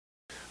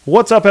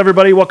What's up,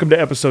 everybody? Welcome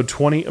to episode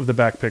 20 of the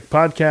Backpick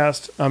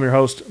Podcast. I'm your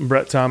host,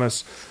 Brett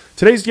Thomas.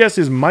 Today's guest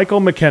is Michael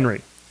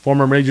McKenry,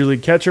 former Major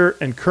League catcher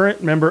and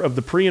current member of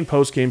the pre- and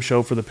post-game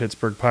show for the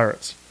Pittsburgh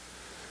Pirates.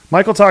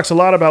 Michael talks a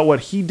lot about what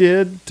he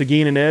did to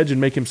gain an edge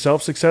and make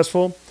himself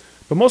successful,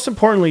 but most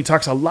importantly, he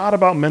talks a lot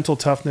about mental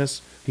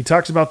toughness. He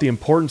talks about the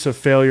importance of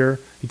failure.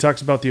 He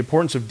talks about the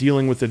importance of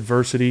dealing with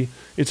adversity.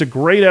 It's a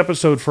great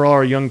episode for all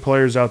our young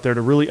players out there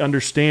to really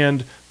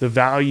understand the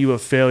value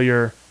of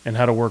failure and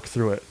how to work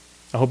through it.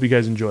 I hope you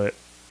guys enjoy it.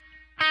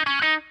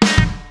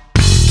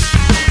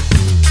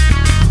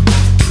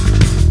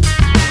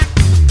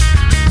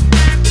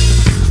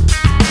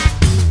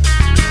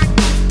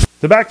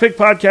 The Backpick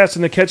Podcast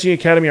and the Catching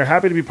Academy are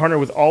happy to be partnered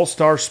with All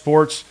Star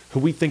Sports, who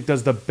we think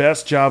does the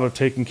best job of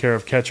taking care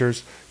of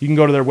catchers. You can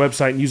go to their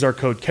website and use our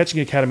code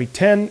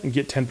CatchingAcademy10 and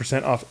get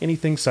 10% off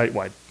anything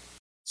site-wide.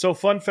 So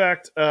fun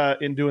fact,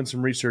 in doing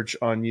some research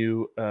on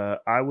you,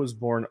 I was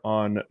born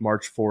on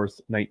March 4th,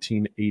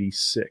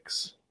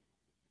 1986.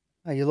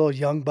 Oh, you little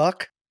young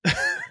buck.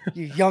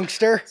 You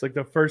youngster. It's like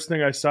the first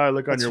thing I saw. I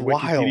look on your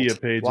Wikipedia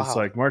page. Wow. It's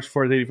like March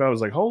 4th, 85. I was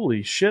like,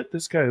 holy shit,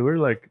 this guy, we're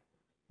like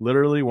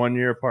literally 1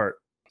 year apart.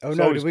 Oh,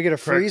 no. Did we get a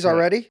freeze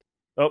already?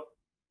 Oh.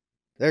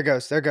 There it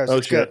goes. Oh,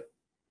 it's shit. good.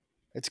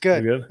 It's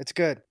good. You good? It's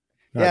good.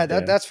 Oh, yeah,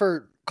 damn. that's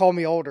for call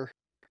me older.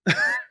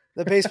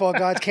 The baseball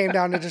gods came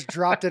down and just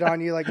dropped it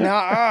on you like,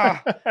 nah,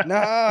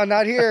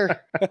 not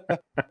here.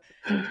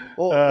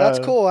 Well, that's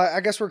cool. I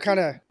guess we're kind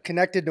of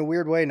connected in a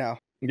weird way now.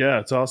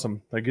 Yeah, it's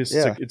awesome. I guess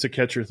it's a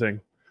catcher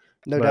thing.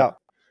 No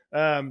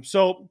doubt.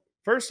 So,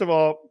 first of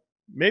all,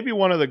 maybe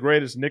one of the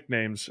greatest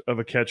nicknames of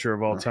a catcher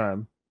of all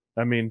time.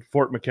 I mean,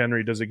 Fort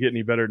McHenry, does it get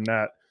any better than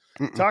that?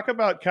 Mm-mm. Talk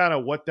about kind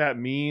of what that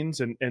means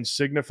and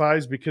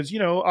signifies, because, you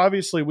know,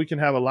 obviously we can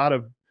have a lot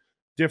of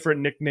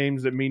different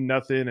nicknames that mean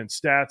nothing and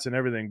stats and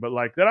everything, but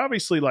like that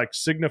obviously like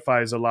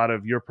signifies a lot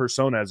of your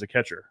persona as a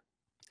catcher.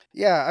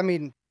 Yeah, I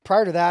mean,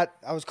 prior to that,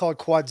 I was called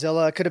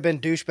Quadzilla. It could have been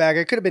douchebag.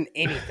 It could have been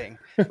anything,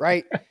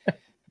 right?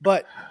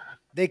 But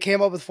they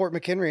came up with Fort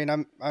McHenry,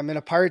 and I'm in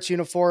a Pirates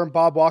uniform.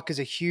 Bob Walk is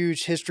a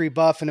huge history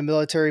buff and a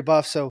military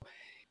buff, so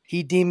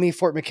he deemed me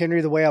Fort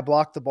McHenry the way I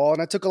blocked the ball,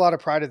 and I took a lot of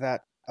pride in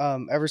that.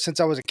 Ever since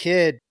I was a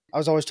kid, I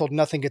was always told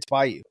nothing gets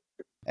by you,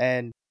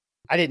 and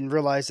I didn't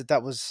realize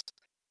that was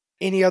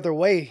any other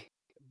way.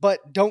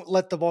 But don't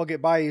let the ball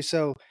get by you.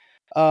 So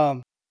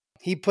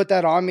he put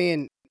that on me,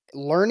 and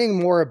learning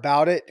more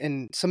about it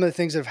and some of the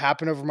things that have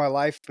happened over my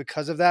life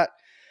because of that.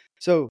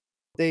 So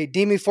they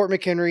deemed me Fort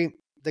McHenry.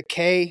 The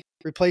K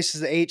replaces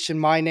the H in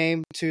my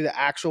name to the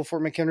actual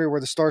Fort McHenry where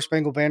the Star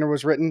Spangled Banner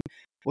was written,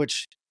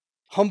 which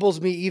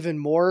humbles me even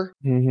more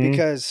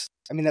because,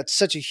 I mean, that's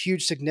such a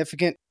huge,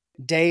 significant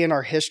day in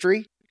our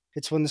history.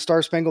 It's when the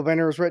Star Spangled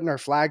Banner was written, our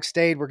flag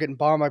stayed, we're getting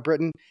bombed by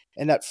Britain,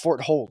 and that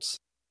fort holds.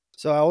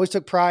 So I always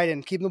took pride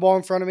in keeping the ball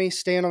in front of me,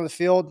 staying on the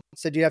field.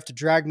 Said you have to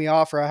drag me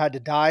off or I had to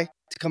die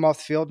to come off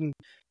the field, and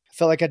I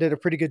felt like I did a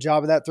pretty good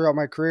job of that throughout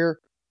my career.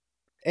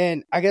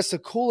 And I guess the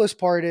coolest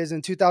part is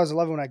in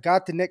 2011, when I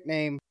got the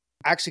nickname,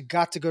 I actually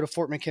got to go to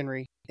Fort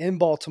McHenry in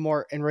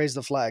Baltimore and raise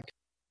the flag.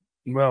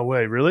 Well,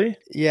 wait, really?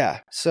 Yeah.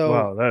 So,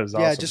 wow, that is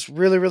awesome. Yeah, just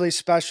really, really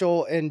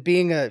special. And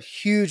being a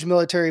huge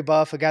military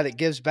buff, a guy that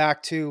gives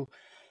back to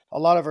a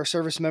lot of our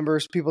service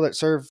members, people that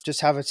serve,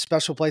 just have a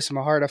special place in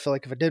my heart. I feel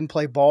like if I didn't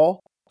play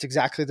ball, it's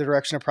exactly the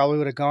direction I probably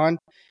would have gone,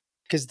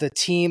 because the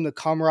team, the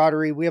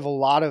camaraderie, we have a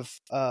lot of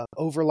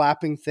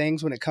overlapping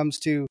things when it comes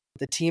to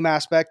the team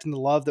aspect and the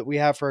love that we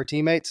have for our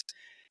teammates.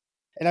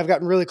 And I've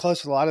gotten really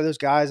close with a lot of those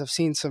guys. I've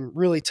seen some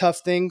really tough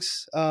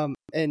things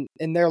in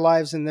their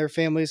lives and their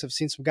families. I've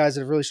seen some guys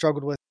that have really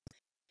struggled with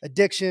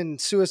addiction,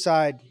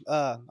 suicide,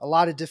 a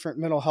lot of different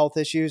mental health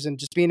issues, and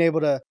just being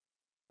able to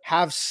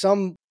have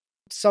some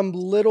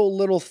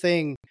little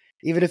thing,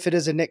 even if it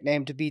is a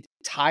nickname, to be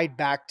tied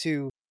back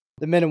to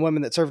the men and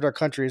women that served our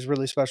country is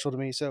really special to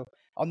me. So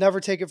I'll never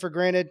take it for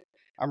granted.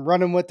 I'm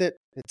running with it.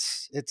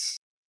 It's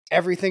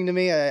everything to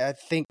me. I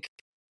think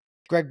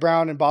Greg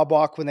Brown and Bob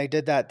Walk, when they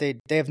did that, they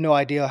have no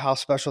idea how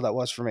special that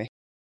was for me.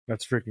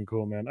 That's freaking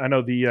cool, man. I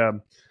know the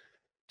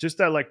just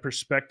that like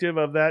perspective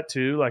of that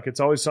too. Like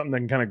it's always something that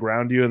can kind of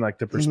ground you in like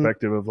the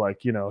perspective of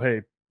like, you know,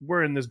 hey,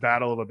 we're in this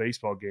battle of a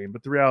baseball game,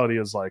 but the reality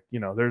is like,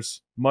 you know,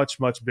 there's much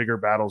bigger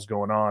battles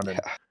going on. And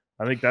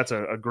I think that's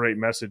a great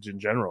message in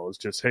general, is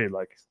just, hey,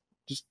 like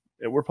just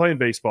we're playing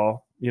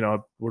baseball, you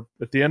know, we're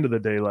at the end of the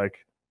day,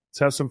 like let's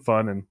have some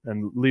fun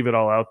and leave it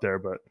all out there.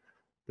 But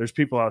there's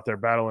people out there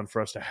battling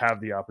for us to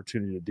have the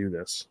opportunity to do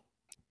this.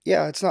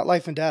 Yeah. It's not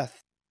life and death.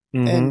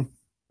 And,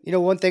 you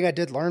know, one thing I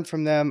did learn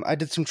from them, I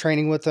did some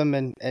training with them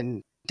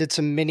and did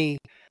some mini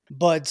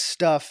bud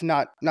stuff,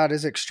 not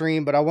as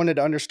extreme, but I wanted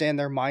to understand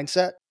their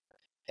mindset.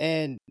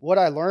 And what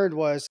I learned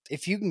was,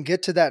 if you can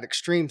get to that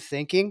extreme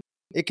thinking,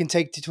 it can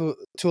take you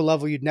to a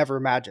level you'd never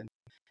imagine.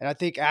 And I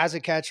think as a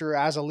catcher,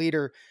 as a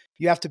leader,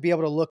 you have to be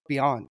able to look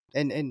beyond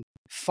and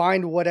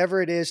find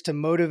whatever it is to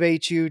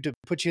motivate you, to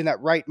put you in that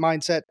right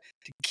mindset,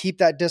 to keep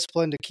that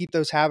discipline, to keep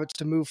those habits,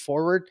 to move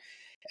forward.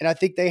 And I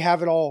think they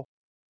have it all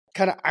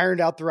kind of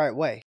ironed out the right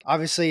way.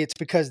 Obviously, it's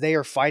because they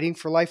are fighting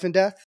for life and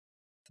death,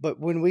 But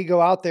when we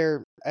go out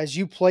there, as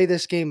you play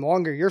this game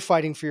longer, you're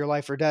fighting for your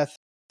life or death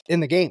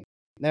in the game.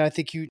 And I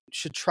think you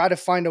should try to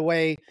find a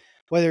way,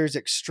 whether it's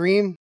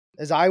extreme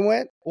as I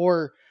went,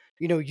 or,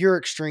 you're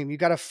extreme. You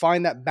got to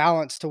find that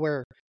balance to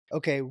where,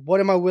 okay, what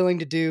am I willing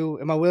to do?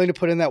 Am I willing to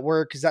put in that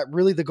work? Is that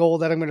really the goal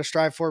that I'm going to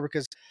strive for?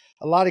 Because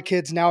a lot of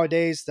kids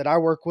nowadays that I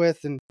work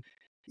with, and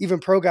even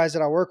pro guys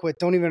that I work with,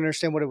 don't even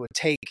understand what it would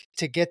take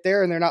to get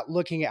there. And they're not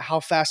looking at how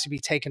fast to be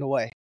taken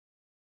away.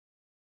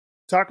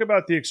 Talk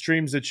about the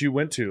extremes that you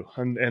went to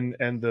and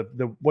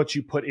the what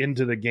you put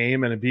into the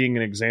game and being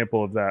an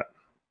example of that.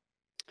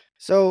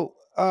 So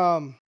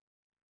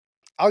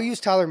I'll use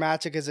Tyler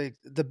Matzik as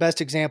the best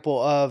example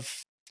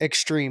of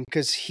extreme,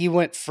 because he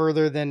went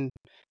further than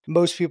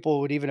most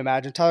people would even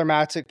imagine. Tyler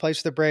Matzik plays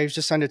for the Braves,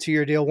 just signed a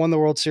 2-year deal, won the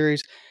World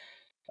Series.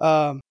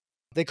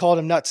 They called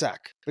him Nutsack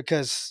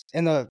because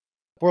in the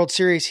World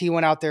Series, he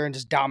went out there and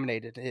just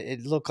dominated.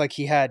 It looked like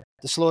he had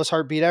the slowest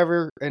heartbeat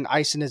ever and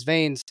ice in his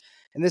veins.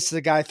 And this is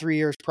a guy 3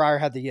 years prior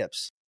had the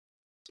yips.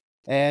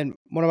 And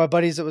one of my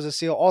buddies that was a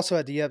SEAL also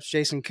had the yips,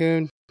 Jason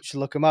Kuhn. You should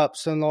look him up.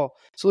 Son-in-Law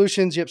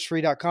Solutions,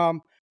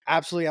 yipsfree.com.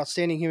 Absolutely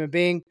outstanding human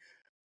being.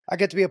 I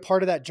get to be a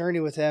part of that journey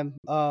with him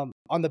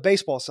on the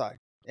baseball side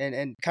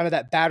and kind of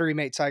that battery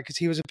mate side, because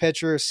he was a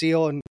pitcher, a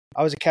SEAL, and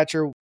I was a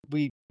catcher.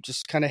 We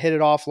just kind of hit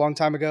it off a long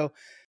time ago.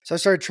 So I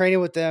started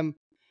training with them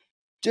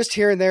just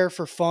here and there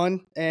for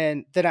fun.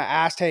 And then I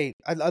asked, hey,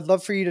 I'd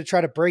love for you to try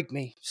to break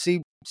me,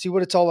 see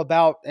what it's all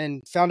about,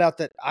 and found out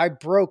that I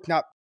broke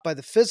not by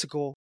the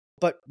physical,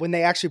 but when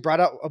they actually brought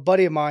out a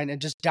buddy of mine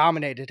and just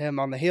dominated him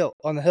on the hill,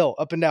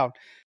 up and down.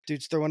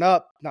 Dude's throwing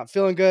up, not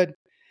feeling good.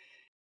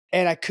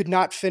 And I could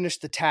not finish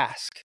the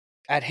task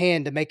at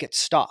hand to make it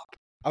stop.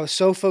 I was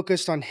so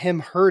focused on him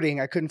hurting,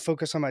 I couldn't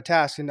focus on my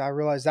task. And I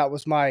realized that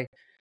was my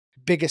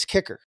biggest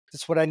kicker.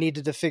 That's what I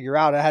needed to figure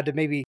out. I had to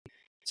maybe,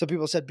 some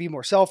people said be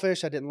more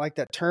selfish. I didn't like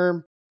that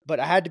term, but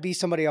I had to be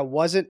somebody I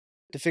wasn't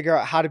to figure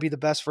out how to be the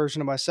best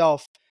version of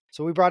myself.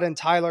 So we brought in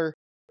Tyler.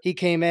 He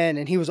came in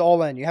and he was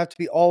all in. You have to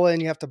be all in.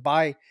 You have to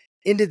buy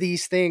into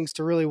these things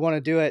to really want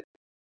to do it.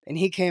 And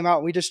he came out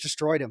and we just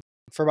destroyed him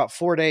for about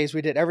 4 days.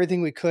 We did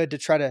everything we could to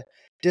try to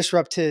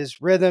disrupt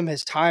his rhythm,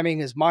 his timing,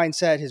 his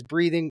mindset, his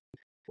breathing,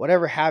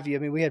 whatever have you. I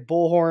mean, we had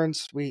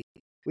bullhorns. We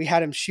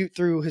had him shoot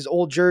through his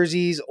old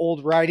jerseys,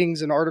 old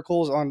writings and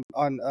articles on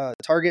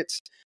targets.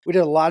 We did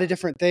a lot of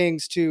different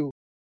things to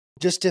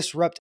just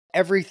disrupt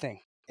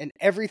everything. And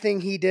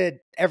everything he did,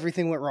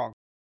 everything went wrong.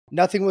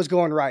 Nothing was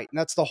going right. And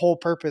that's the whole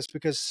purpose,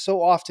 because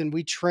so often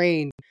we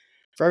train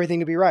for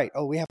everything to be right.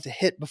 Oh, we have to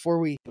hit before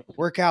we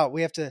work out.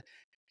 We have to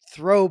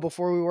throw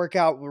before we work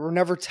out. We're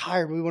never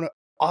tired. We want to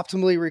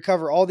optimally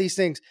recover all these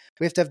things.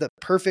 We have to have the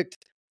perfect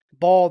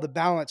ball, the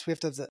balance. We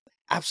have to have the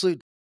absolute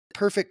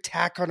perfect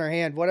tack on our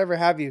hand, whatever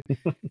have you.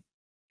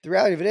 The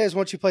reality of it is,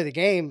 once you play the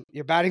game,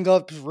 your batting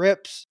glove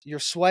rips, you're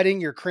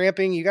sweating, you're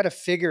cramping, you got to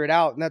figure it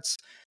out. And that's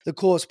the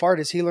coolest part,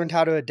 is he learned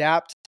how to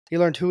adapt. He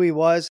learned who he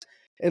was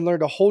and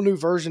learned a whole new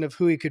version of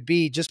who he could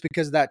be just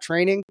because of that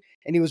training.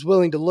 And he was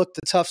willing to look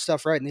the tough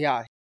stuff right in the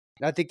eye.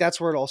 And I think that's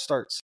where it all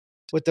starts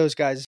with those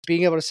guys,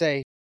 being able to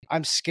say,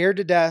 I'm scared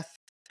to death,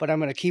 but I'm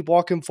going to keep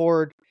walking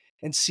forward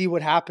and see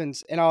what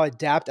happens. And I'll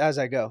adapt as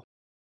I go.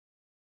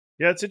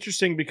 Yeah, it's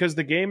interesting because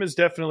the game is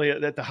definitely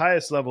at the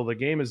highest level. The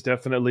game has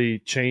definitely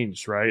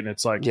changed, right? And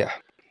it's like, yeah,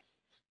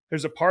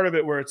 there's a part of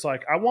it where it's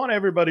like, I want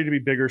everybody to be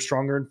bigger,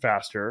 stronger, and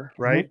faster,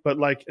 right? Mm-hmm. But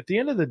like at the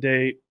end of the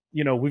day,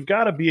 we've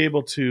got to be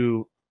able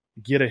to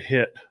get a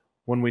hit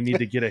when we need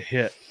to get a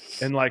hit.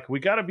 And like, we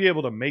got to be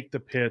able to make the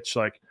pitch.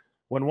 Like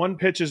when one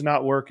pitch is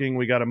not working,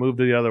 we got to move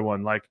to the other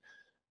one. Like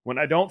when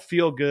I don't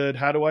feel good,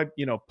 how do I,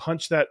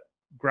 punch that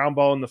ground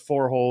ball in the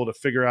 4-hole to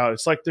figure out?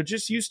 It's like there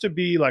just used to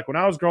be, like when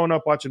I was growing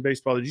up watching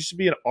baseball, there used to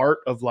be an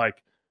art of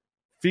like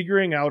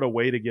figuring out a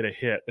way to get a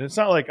hit. And it's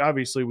not like,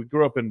 obviously we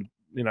grew up in,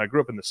 I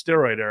grew up in the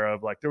steroid era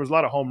of like, there was a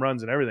lot of home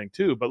runs and everything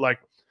too, but like,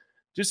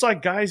 just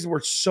like guys were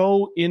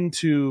so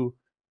into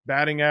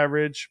batting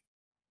average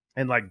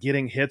and like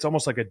getting hits,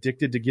 almost like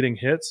addicted to getting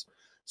hits.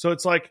 So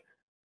it's like,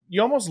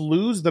 you almost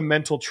lose the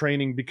mental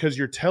training because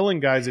you're telling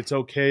guys it's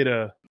okay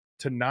to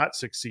not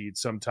succeed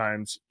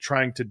sometimes,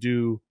 trying to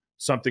do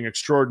something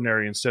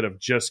extraordinary instead of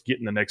just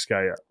getting the next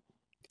guy up.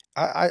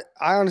 I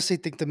honestly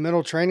think the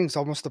mental training is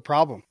almost the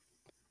problem.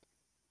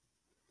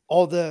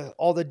 All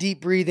the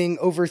deep breathing,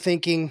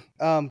 overthinking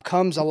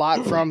comes a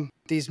lot from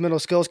these mental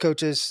skills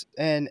coaches.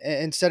 And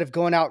instead of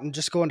going out and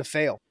just going to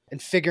fail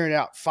and figuring it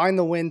out, find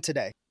the win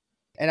today.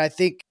 And I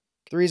think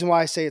the reason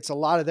why I say it's a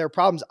lot of their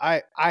problems,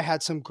 I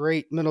had some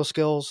great mental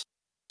skills,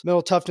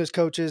 mental toughness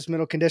coaches,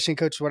 mental conditioning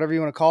coaches, whatever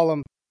you want to call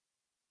them.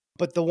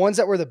 But the ones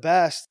that were the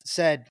best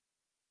said,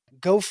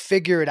 go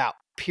figure it out,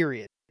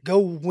 period. Go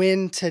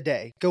win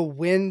today. Go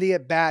win the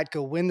at-bat.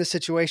 Go win the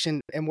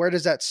situation. And where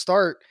does that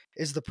start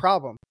is the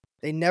problem.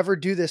 They never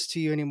do this to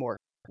you anymore.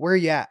 Where are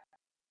you at?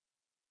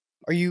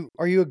 Are you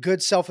a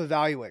good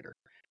self-evaluator?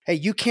 Hey,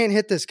 you can't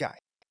hit this guy.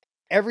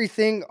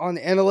 Everything on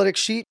the analytics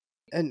sheet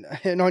and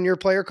on your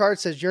player card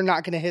says you're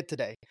not going to hit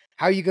today.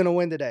 How are you going to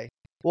win today?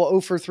 Well,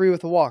 0 for 3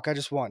 with a walk. I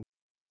just won.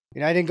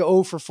 I didn't go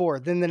 0 for 4.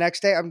 Then the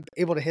next day I'm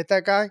able to hit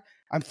that guy.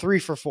 I'm 3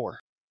 for 4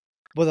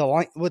 with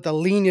a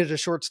lean to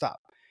shortstop.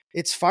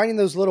 It's finding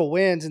those little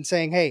wins and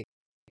saying, hey,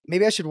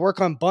 maybe I should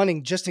work on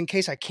bunting just in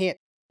case I can't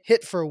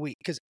hit for a week,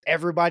 because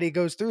everybody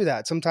goes through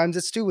that. Sometimes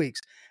it's 2 weeks.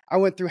 I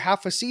went through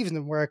half a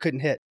season where I couldn't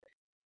hit.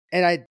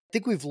 And I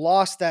think we've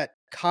lost that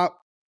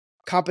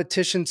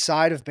competition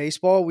side of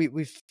baseball.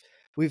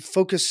 We've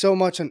focused so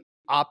much on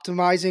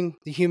optimizing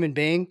the human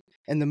being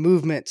and the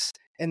movements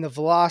and the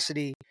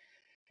velocity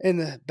and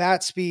the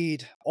bat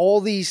speed.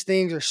 All these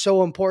things are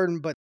so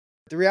important, but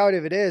the reality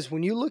of it is,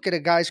 when you look at a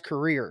guy's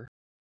career,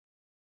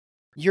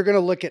 you're going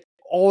to look at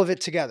all of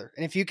it together.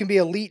 And if you can be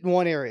elite in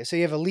one area, so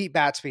you have elite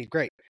bat speed,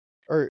 great.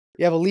 Or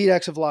you have elite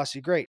exit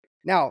velocity, great.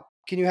 Now,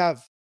 can you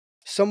have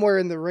somewhere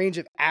in the range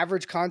of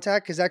average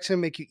contact? Because that's going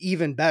to make you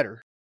even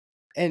better.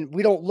 And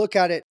we don't look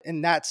at it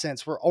in that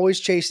sense. We're always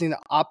chasing the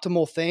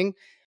optimal thing.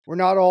 We're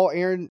not all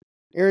Aaron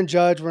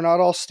Judge. We're not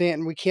all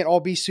Stanton. We can't all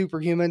be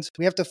superhumans.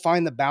 We have to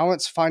find the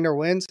balance, find our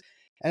wins.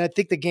 And I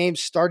think the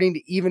game's starting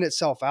to even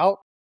itself out.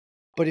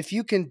 But if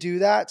you can do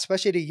that,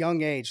 especially at a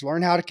young age,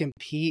 learn how to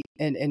compete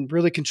and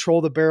really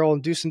control the barrel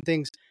and do some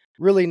things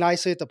really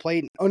nicely at the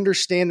plate and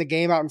understand the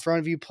game out in front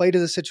of you, play to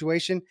the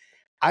situation,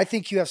 I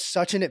think you have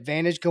such an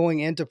advantage going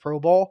into pro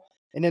ball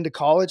and into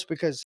college,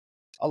 because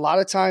a lot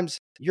of times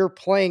you're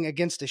playing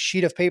against a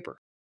sheet of paper.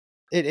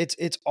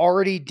 It's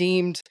already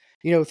deemed,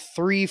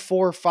 3,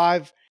 4,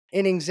 5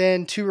 innings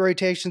in, 2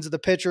 rotations of the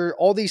pitcher.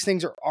 All these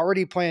things are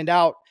already planned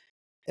out,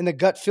 and the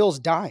gut feels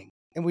dying.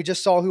 And we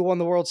just saw who won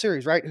the World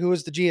Series, right? Who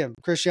was the GM?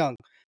 Chris Young,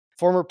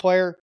 former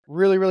player,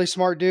 really, really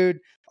smart dude,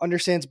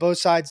 understands both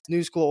sides,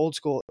 new school, old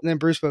school. And then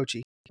Bruce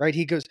Bochy, right?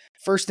 He goes,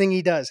 first thing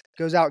he does,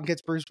 goes out and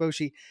gets Bruce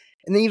Bochy.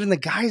 And then even the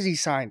guys he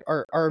signed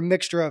are a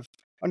mixture of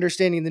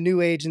understanding the new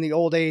age and the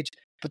old age,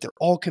 but they're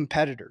all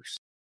competitors.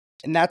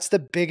 And that's the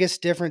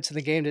biggest difference in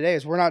the game today,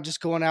 is we're not just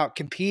going out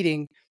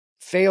competing,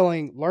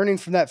 failing, learning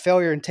from that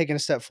failure and taking a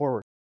step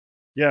forward.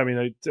 Yeah, I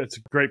mean, that's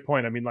a great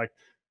point. I mean,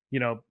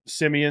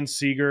 Simeon,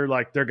 Seager,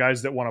 they're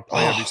guys that want to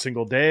play every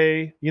single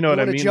day. You know what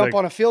I mean? Jump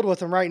on a field with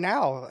them right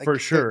now. For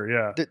sure,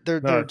 yeah.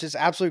 They're just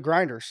absolute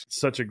grinders.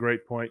 Such a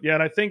great point. Yeah,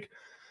 and I think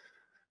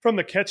from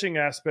the catching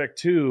aspect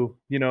too,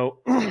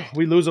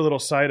 we lose a little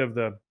sight of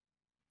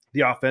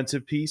the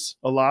offensive piece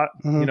a lot.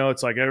 Mm-hmm.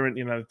 It's like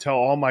everyone, tell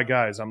all my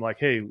guys, I'm like,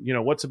 hey,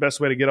 what's the best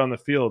way to get on the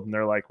field? And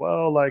they're like,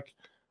 well,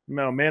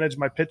 manage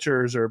my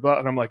pitchers or blah.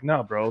 And I'm like,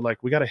 no, bro,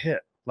 we got to hit.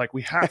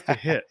 We have to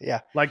hit. Yeah.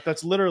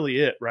 That's literally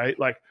it, right?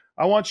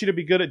 I want you to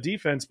be good at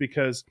defense,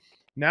 because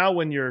now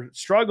when you're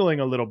struggling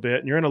a little bit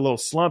and you're in a little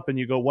slump and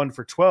you go 1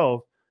 for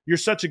 12, you're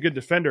such a good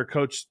defender,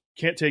 coach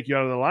can't take you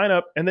out of the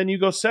lineup. And then you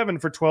go 7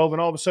 for 12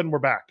 and all of a sudden we're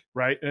back,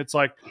 right? And it's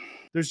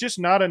there's just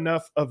not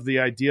enough of the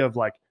idea of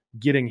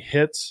getting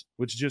hits,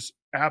 which just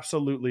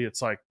absolutely,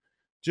 it's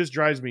just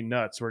drives me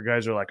nuts, where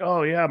guys are like,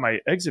 oh yeah, my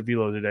exit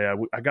velo today,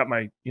 I got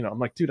my, I'm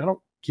like, dude, I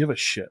don't give a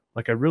shit.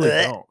 I really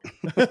don't.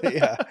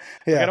 Yeah.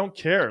 I don't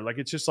care.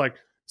 It's just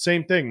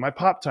same thing. My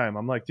pop time.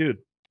 I'm like, dude,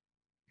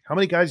 how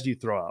many guys do you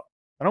throw out?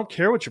 I don't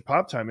care what your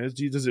pop time is.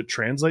 Does it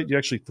translate? Do you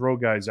actually throw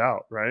guys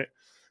out? Right.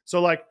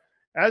 So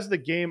as the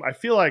game, I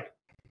feel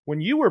when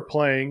you were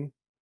playing,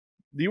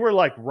 you were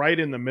right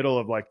in the middle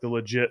of the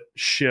legit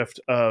shift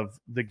of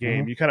the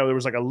game. Mm-hmm. There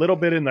was a little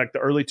bit in the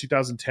early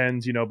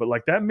 2010s,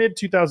 but that mid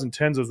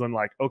 2010s was when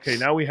okay,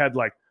 now we had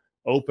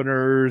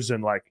openers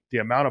and the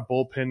amount of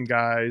bullpen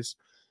guys.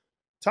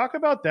 Talk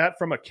about that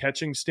from a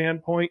catching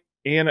standpoint,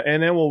 and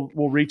then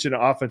we'll reach an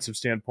offensive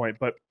standpoint.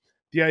 But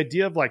the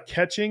idea of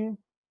catching,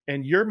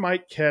 and you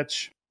might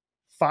catch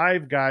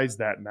 5 guys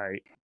that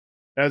night,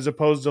 as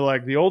opposed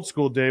to the old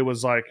school day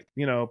was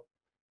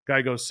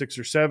guy goes 6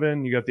 or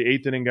 7, you got the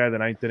 8th inning guy, the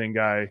 9th inning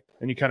guy,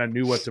 and you kind of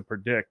knew what to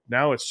predict.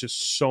 Now it's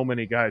just so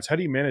many guys. How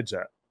do you manage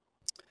that?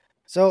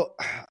 So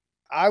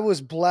I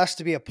was blessed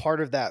to be a part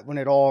of that when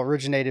it all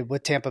originated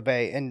with Tampa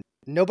Bay, and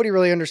nobody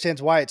really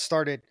understands why it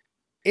started.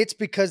 It's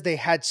because they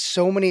had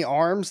so many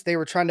arms, they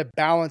were trying to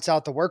balance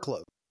out the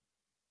workload.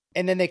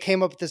 And then they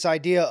came up with this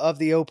idea of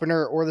the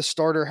opener or the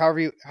starter,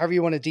 however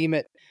you want to deem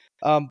it.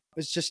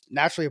 It's just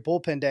naturally a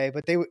bullpen day,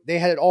 but they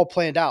had it all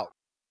planned out.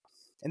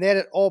 And they had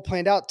it all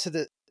planned out to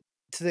the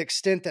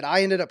extent that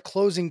I ended up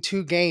closing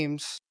 2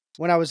 games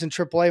when I was in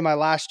AAA my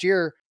last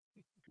year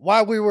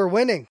while we were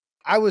winning.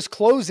 I was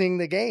closing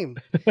the game.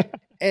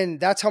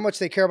 And that's how much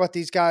they care about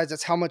these guys.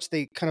 That's how much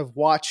they kind of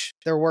watch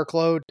their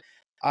workload.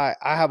 I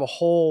have a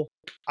whole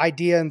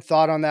idea and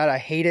thought on that. I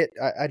hate it.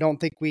 I don't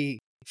think we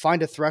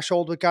find a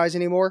threshold with guys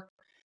anymore.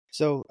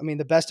 So, I mean,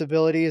 the best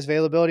ability is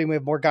availability. We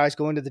have more guys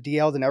going to the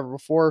DL than ever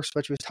before,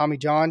 especially with Tommy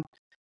John.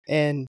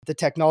 And the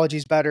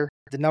technology's better.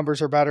 The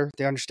numbers are better.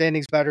 The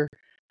understanding's better.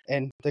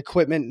 And the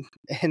equipment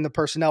and the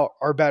personnel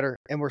are better.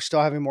 And we're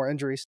still having more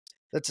injuries.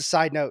 That's a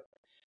side note.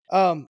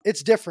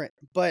 It's different,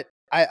 but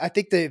I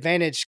think the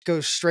advantage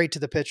goes straight to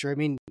the pitcher. I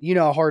mean, you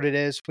know how hard it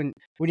is when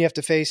you have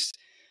to face,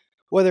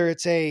 whether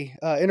it's a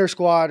inter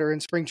squad or in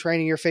spring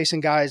training, you're facing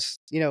guys,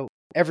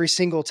 every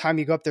single time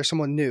you go up there,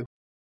 someone new.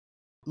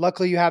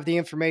 Luckily, you have the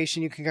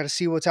information. You can kind of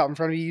see what's out in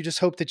front of you. You just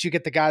hope that you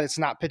get the guy that's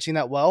not pitching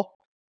that well.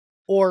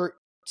 or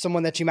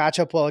someone that you match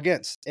up well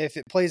against. If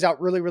it plays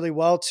out really, really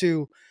well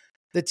to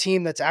the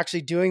team that's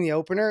actually doing the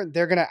opener,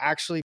 they're going to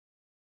actually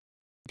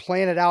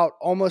plan it out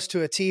almost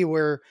to a T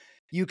where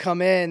you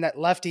come in, that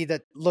lefty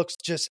that looks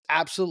just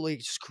absolutely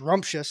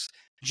scrumptious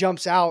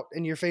jumps out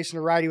and you're facing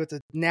a righty with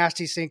a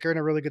nasty sinker and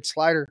a really good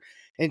slider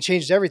and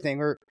changes everything.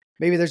 Or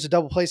maybe there's a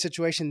double play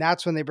situation.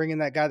 That's when they bring in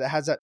that guy that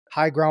has that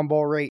high ground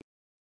ball rate.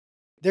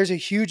 There's a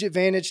huge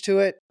advantage to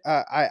it.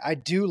 I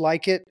do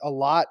like it a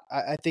lot.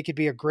 I think it'd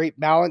be a great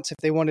balance if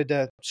they wanted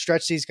to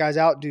stretch these guys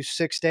out and do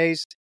 6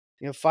 days,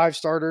 5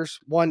 starters,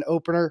 1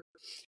 opener.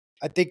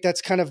 I think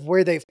that's kind of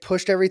where they've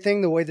pushed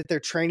everything, the way that they're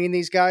training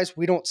these guys.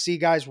 We don't see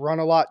guys run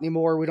a lot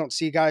anymore. We don't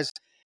see guys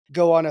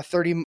go on a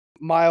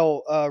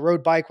 30-mile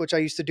road bike, which I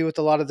used to do with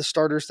a lot of the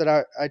starters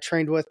that I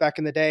trained with back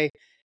in the day.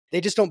 They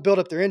just don't build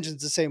up their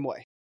engines the same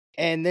way.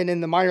 And then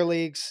in the minor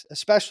leagues,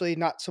 especially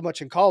not so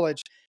much in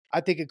college, I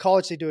think in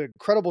college they do an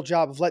incredible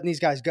job of letting these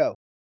guys go.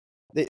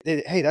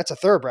 Hey, that's a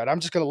thoroughbred. I'm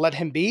just going to let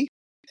him be,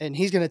 and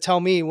he's going to tell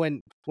me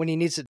when he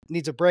needs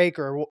a break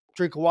or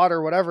drink of water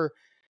or whatever.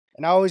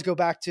 And I always go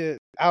back to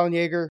Alan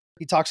Yeager.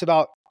 He talks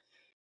about,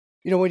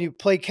 when you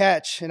play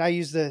catch, and I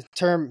use the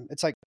term,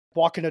 it's like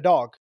walking a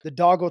dog. The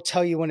dog will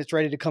tell you when it's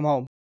ready to come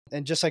home,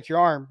 and just like your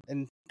arm.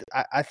 And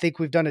I think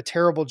we've done a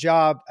terrible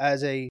job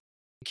as a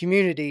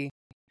community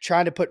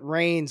trying to put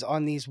reins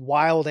on these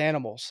wild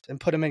animals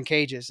and put them in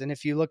cages. And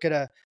if you look at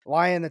a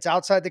lion that's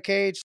outside the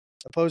cage,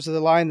 opposed to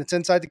the lion that's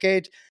inside the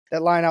cage,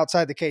 that lion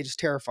outside the cage is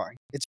terrifying.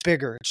 It's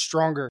bigger, it's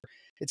stronger.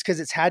 It's because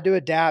it's had to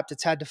adapt,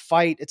 it's had to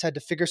fight, it's had to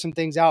figure some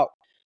things out.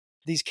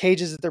 These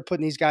cages that they're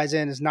putting these guys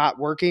in is not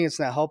working. It's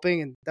not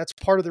helping. And that's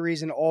part of the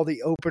reason all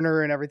the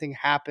opener and everything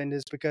happened,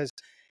 is because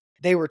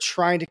they were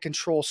trying to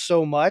control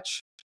so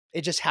much.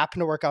 It just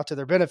happened to work out to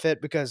their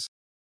benefit, because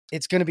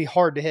it's going to be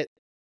hard to hit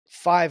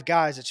 5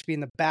 guys that should be in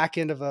the back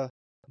end of a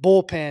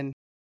bullpen.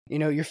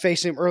 You're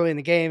facing them early in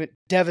the game. It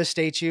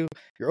devastates you.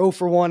 You're 0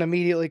 for 1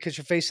 immediately because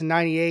you're facing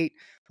 98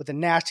 with a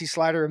nasty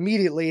slider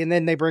immediately. And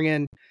then they bring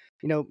in,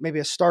 maybe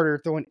a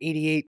starter throwing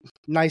 88,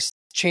 nice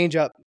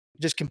changeup,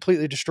 just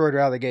completely destroyed her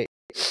out of the gate.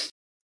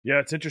 Yeah,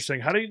 it's interesting.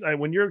 How do you,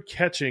 when you're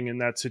catching in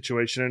that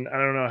situation, and I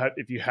don't know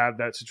if you have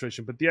that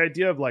situation, but the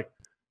idea of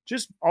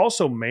just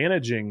also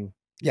managing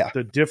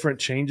the different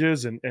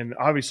changes, and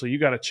obviously you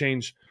got to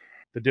change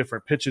the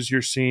different pitches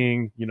you're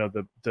seeing,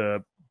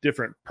 the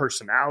different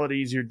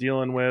personalities you're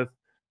dealing with.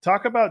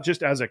 Talk about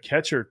just as a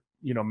catcher,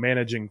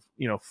 managing,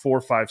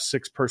 4, 5,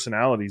 6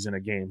 personalities in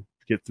a game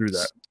to get through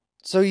that.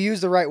 So you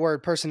use the right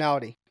word,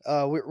 personality.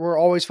 We're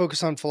always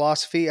focused on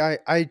philosophy.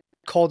 I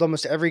called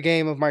almost every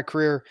game of my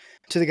career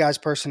to the guy's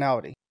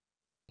personality.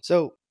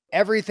 So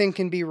everything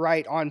can be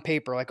right on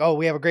paper. Like, oh,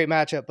 we have a great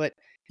matchup, but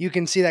you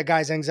can see that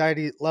guy's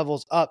anxiety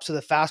levels up. So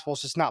the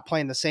fastball's just not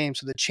playing the same.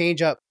 So the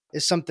changeup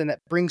is something that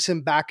brings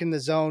him back in the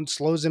zone,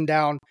 slows him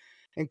down,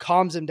 and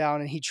calms him down,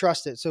 and he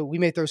trusts it. So we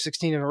may throw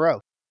 16 in a row.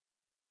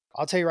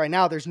 I'll tell you right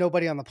now, there's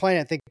nobody on the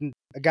planet thinking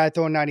a guy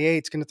throwing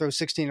 98 is going to throw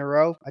 16 in a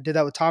row. I did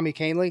that with Tommy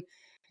Kahnle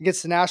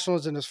against the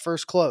Nationals in his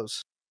first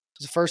close.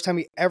 It was the first time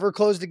he ever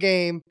closed a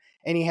game,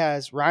 and he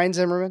has Ryan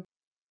Zimmerman,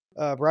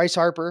 Bryce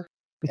Harper,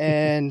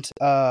 and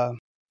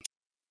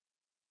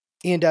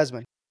Ian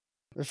Desmond,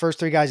 the first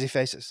 3 guys he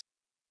faces.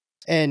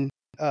 And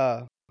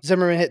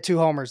Zimmerman hit 2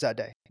 homers that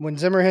day. When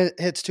Zimmerman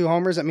hits 2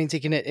 homers, that means he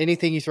can hit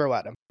anything you throw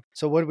at him.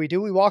 So what did?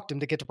 We walked him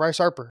to get to Bryce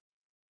Harper.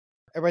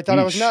 Everybody thought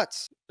I was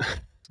nuts.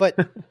 But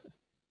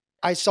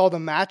I saw the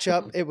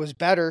matchup. It was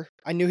better.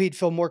 I knew he'd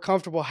feel more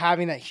comfortable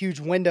having that huge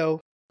window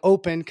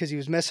open because he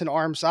was missing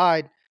arm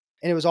side.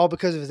 And it was all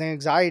because of his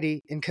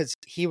anxiety and because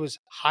he was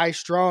high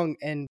strung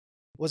and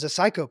was a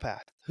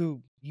psychopath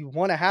who you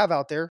want to have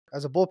out there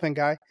as a bullpen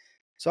guy.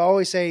 So I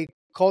always say,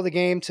 call the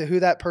game to who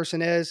that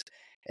person is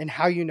and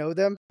how you know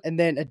them, and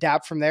then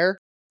adapt from there.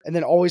 And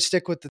then always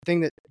stick with the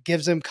thing that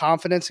gives them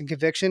confidence and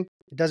conviction.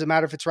 It doesn't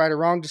matter if it's right or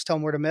wrong. Just tell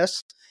them where to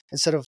miss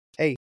instead of,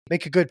 hey,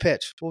 make a good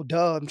pitch. Well,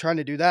 duh, I'm trying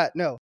to do that.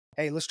 No.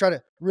 Hey, let's try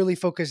to really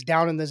focus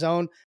down in the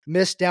zone.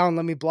 Miss down,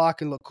 let me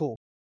block and look cool.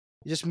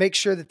 Just make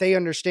sure that they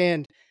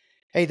understand,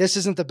 hey, this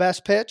isn't the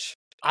best pitch.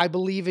 I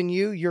believe in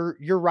you.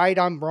 You're right.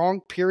 I'm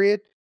wrong,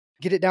 period.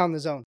 Get it down the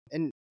zone.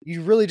 And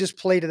you really just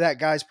play to that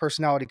guy's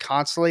personality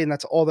constantly, and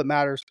that's all that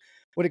matters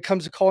when it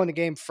comes to calling the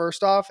game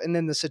first off, and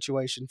then the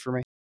situation for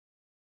me.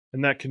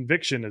 And that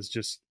conviction is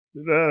just,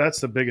 that's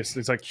the biggest.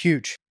 It's like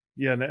huge.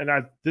 Yeah. And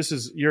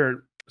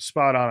you're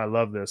spot on. I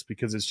love this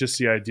because it's just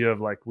the idea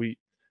of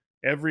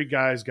every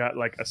guy's got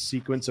a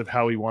sequence of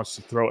how he wants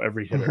to throw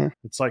every hitter. Mm-hmm.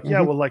 It's like,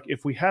 yeah, well,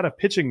 if we had a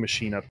pitching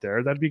machine up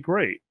there, that'd be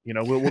great.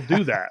 We'll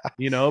do that,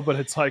 but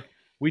it's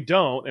we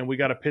don't, and we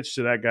got to pitch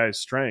to that guy's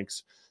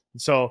strengths.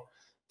 And so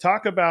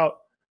talk about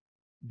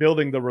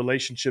building the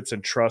relationships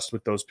and trust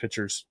with those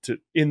pitchers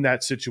in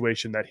that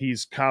situation, that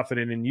he's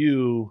confident in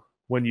you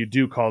when you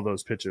do call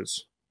those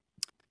pitches.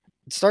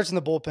 It starts in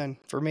the bullpen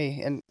for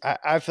me. And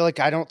I feel like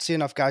I don't see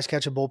enough guys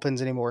catching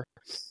bullpens anymore.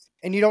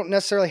 And you don't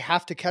necessarily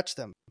have to catch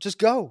them. Just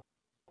go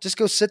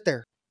sit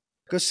there,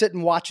 go sit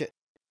and watch it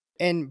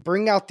and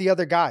bring out the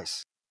other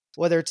guys,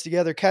 whether it's the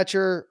other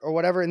catcher or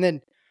whatever. And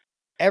then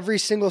every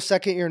single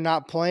second you're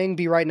not playing,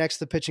 be right next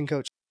to the pitching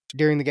coach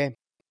during the game.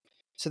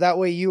 So that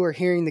way you are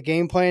hearing the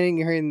game planning,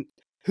 you're hearing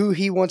who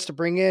he wants to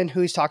bring in,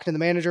 who he's talking to the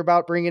manager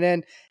about bringing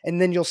in,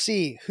 and then you'll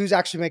see who's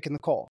actually making the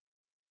call.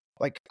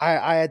 Like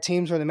I had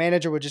teams where the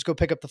manager would just go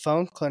pick up the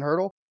phone, Clint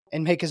Hurdle,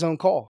 and make his own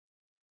call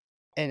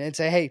and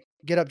say, hey,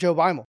 get up Joe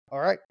Beimel. All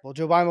right, well,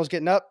 Joe Beimel's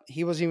getting up.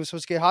 He wasn't even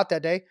supposed to get hot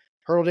that day.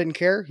 Hurdle didn't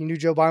care. He knew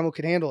Joe Beimel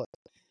could handle it.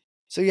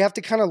 So you have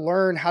to kind of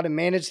learn how to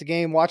manage the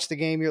game, watch the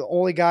game. You're the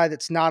only guy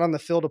that's not on the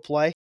field to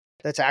play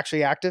that's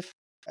actually active.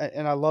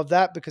 And I love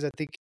that because I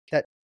think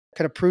that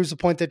kind of proves the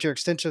point that you're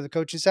extension of the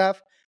coaching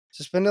staff.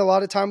 So spend a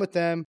lot of time with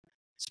them,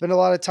 spend a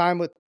lot of time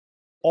with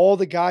all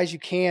the guys you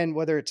can,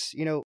 whether it's,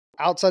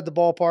 outside the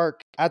ballpark,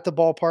 at the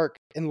ballpark,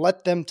 and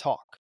let them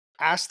talk.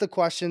 Ask the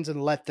questions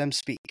and let them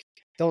speak.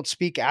 Don't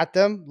speak at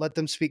them. Let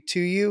them speak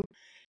to you.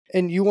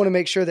 And you want to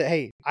make sure that,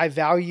 hey, I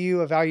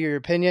value your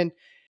opinion,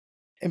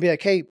 and be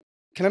like, hey,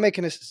 can I make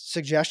a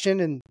suggestion?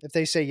 And if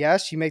they say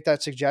yes, you make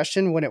that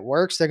suggestion. When it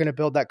works, they're going to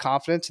build that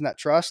confidence and that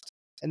trust.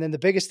 And then the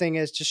biggest thing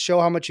is just show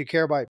how much you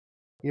care by,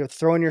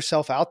 throwing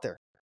yourself out there,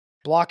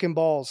 blocking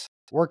balls,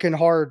 working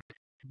hard,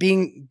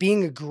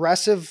 being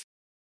aggressively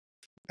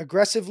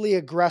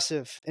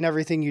aggressive in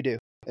everything you do.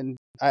 And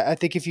I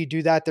think if you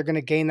do that, they're going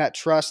to gain that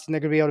trust and they're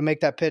going to be able to make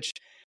that pitch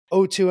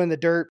 0-2 in the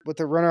dirt with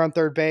the runner on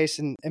third base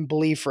and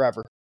believe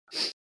forever.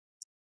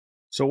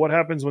 So what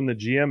happens when the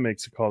GM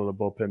makes a call to the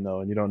bullpen, though,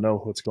 and you don't know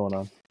what's going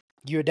on?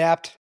 You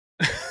adapt.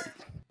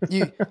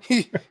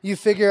 you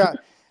figure out,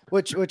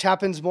 which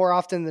happens more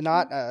often than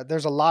not.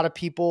 There's a lot of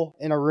people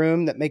in a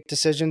room that make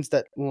decisions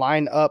that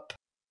line up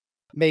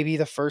maybe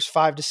the first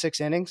 5 to 6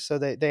 innings. So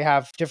they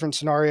have different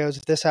scenarios.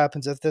 If this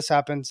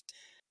happens,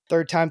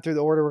 third time through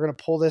the order, we're going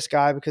to pull this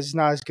guy because he's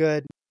not as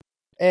good.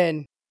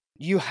 And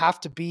you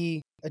have to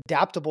be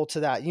adaptable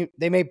to that.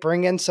 They may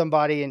bring in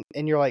somebody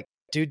and you're like,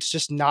 dude's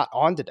just not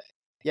on today.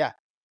 Yeah.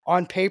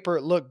 On paper,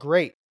 it looked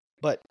great,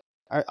 but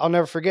I'll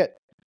never forget.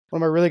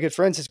 One of my really good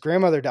friends, his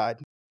grandmother died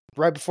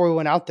right before we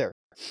went out there.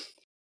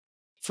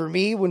 For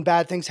me, when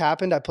bad things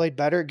happened, I played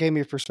better. It gave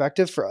me a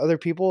perspective. For other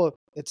people,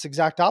 it's the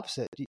exact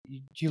opposite.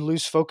 You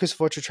lose focus of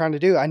what you're trying to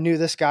do. I knew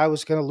this guy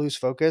was going to lose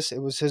focus.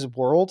 It was his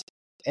world.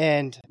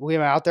 And we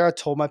went out there. I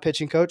told my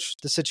pitching coach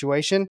the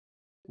situation.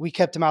 We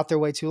kept him out there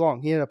way too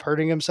long. He ended up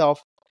hurting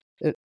himself.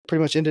 It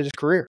pretty much ended his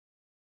career.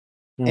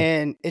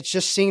 And it's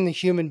just seeing the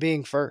human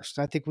being first.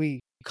 I think we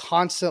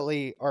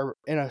constantly are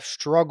in a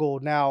struggle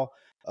now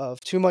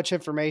of too much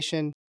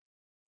information,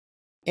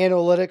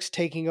 analytics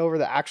taking over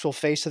the actual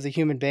face of the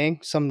human being,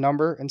 some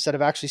number, instead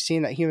of actually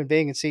seeing that human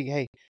being and seeing,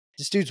 hey,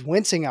 this dude's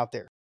wincing out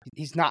there.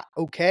 He's not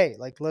okay.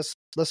 Like, let's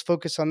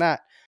focus on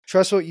that.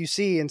 Trust what you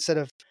see instead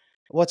of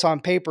what's on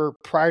paper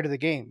prior to the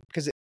game.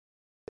 Because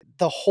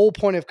the whole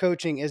point of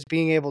coaching is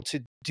being able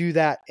to do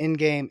that in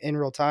game, in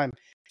real time.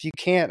 If you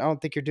can't, I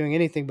don't think you're doing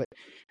anything but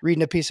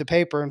reading a piece of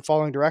paper and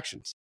following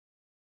directions.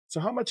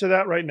 So how much of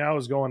that right now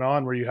is going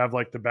on where you have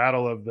like the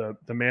battle of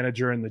the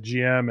manager and the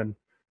GM and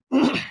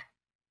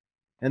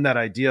and that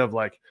idea of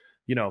like,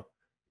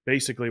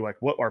 basically like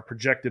what our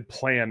projected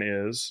plan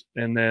is,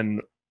 and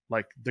then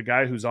like the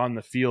guy who's on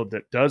the field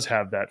that does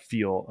have that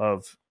feel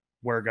of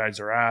where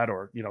guys are at,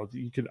 or,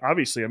 you could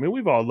obviously,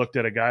 we've all looked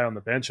at a guy on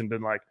the bench and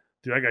been like,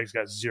 dude, that guy's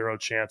got zero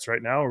chance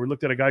right now. Or we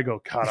looked at a guy,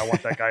 go, God, I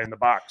want that guy in the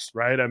box,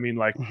 right? But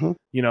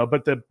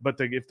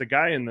if the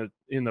guy in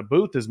the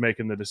booth is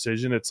making the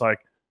decision, it's like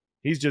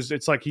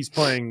it's like he's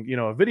playing,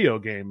 a video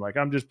game. Like,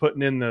 I'm just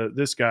putting in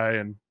this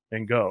guy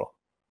and go.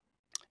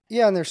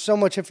 Yeah, and there's so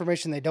much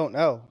information they don't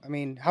know.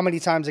 How many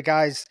times a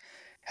guy's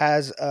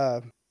has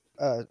a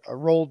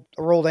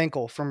rolled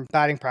ankle from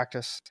batting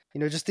practice?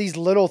 Just these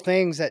little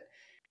things that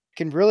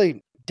can really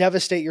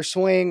devastate your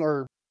swing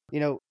or,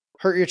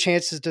 hurt your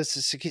chances to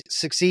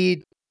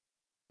succeed.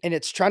 And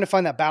it's trying to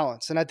find that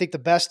balance. And I think the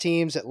best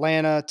teams,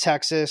 Atlanta,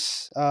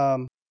 Texas,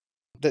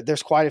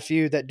 there's quite a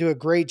few that do a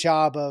great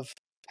job of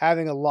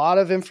having a lot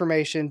of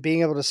information,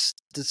 being able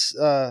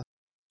to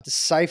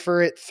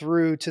decipher it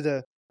through to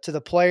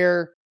the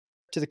player,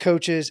 to the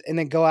coaches, and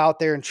then go out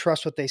there and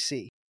trust what they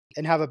see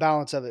and have a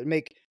balance of it.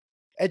 Make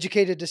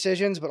educated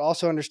decisions, but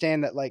also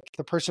understand that like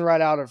the person right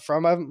out in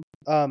front of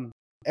them,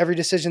 every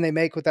decision they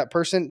make with that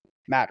person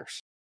matters.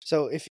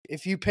 So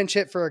if you pinch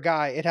hit for a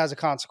guy, it has a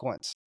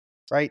consequence,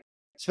 right?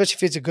 Especially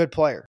if he's a good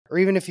player, or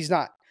even if he's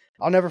not.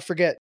 I'll never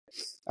forget.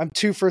 I'm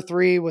 2 for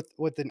 3 with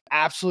an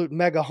absolute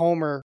mega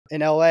homer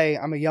in LA.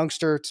 I'm a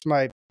youngster. It's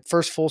my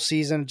first full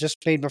season. Just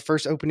made my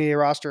first opening day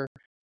roster.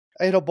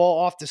 I hit a ball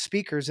off the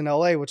speakers in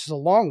LA, which is a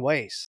long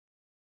ways.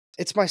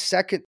 It's my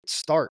second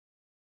start.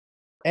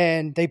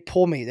 And they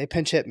pull me. They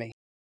pinch hit me.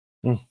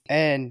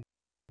 And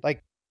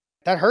like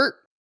that hurt.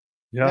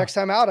 Yeah. Next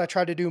time out, I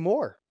tried to do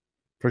more.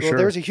 Sure.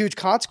 There's a huge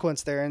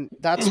consequence there. And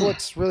that's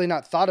what's really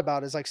not thought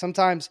about is like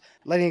sometimes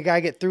letting a guy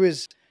get through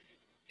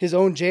his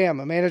own jam,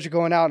 a manager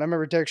going out. And I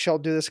remember Derek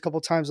Shelton do this a couple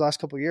of times the last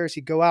couple of years.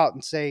 He'd go out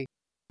and say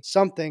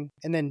something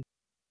and then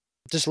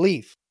just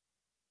leave.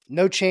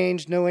 No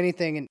change, no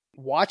anything. And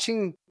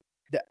watching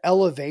the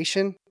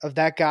elevation of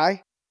that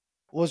guy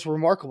was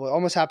remarkable. It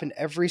almost happened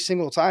every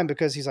single time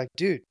because he's like,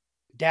 dude,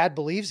 Dad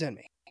believes in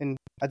me. And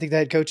I think the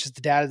head coach is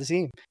the dad of the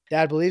team.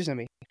 Dad believes in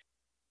me.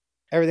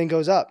 Everything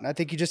goes up. And I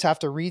think you just have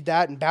to read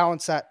that and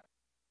balance that.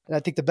 And I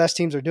think the best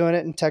teams are doing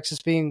it, and Texas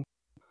being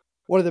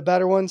one of the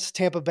better ones.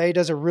 Tampa Bay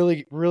does a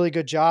really, really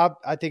good job.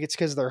 I think it's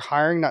because they're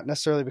hiring, not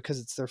necessarily because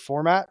it's their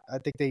format. I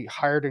think they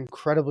hired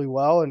incredibly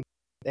well, and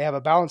they have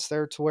a balance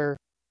there to where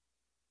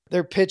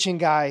their pitching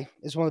guy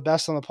is one of the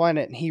best on the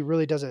planet, and he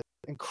really does an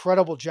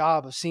incredible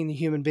job of seeing the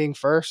human being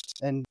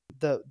first. And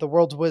the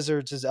world's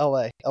wizards is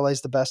LA. LA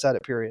is the best at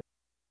it, period.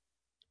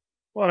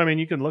 Well, I mean,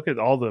 you can look at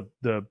all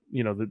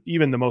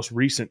even the most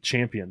recent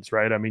champions,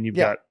 right? I mean, you've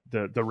got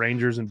the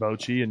Rangers and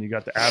Bochy, and you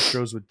got the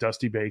Astros with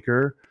Dusty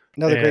Baker,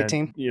 another great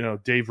team.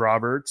 Dave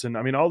Roberts, and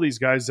I mean, all these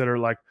guys that are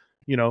like,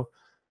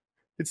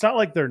 it's not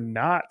like they're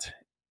not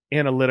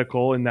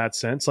analytical in that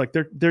sense. Like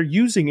they're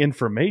using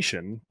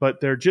information,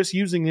 but they're just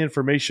using the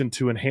information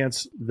to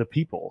enhance the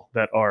people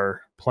that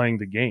are playing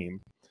the game.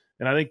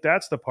 And I think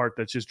that's the part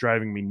that's just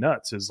driving me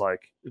nuts is like,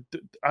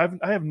 I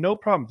have no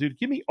problem, dude.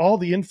 Give me all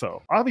the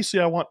info. Obviously,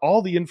 I want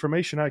all the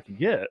information I can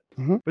get,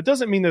 but it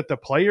doesn't mean that the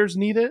players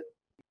need it.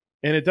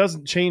 And it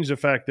doesn't change the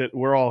fact that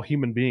we're all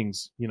human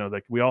beings,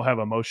 like we all have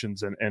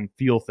emotions and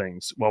feel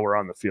things while we're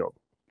on the field.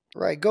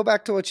 Right. Go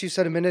back to what you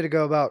said a minute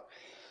ago about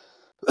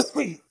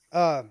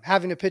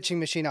having a pitching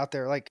machine out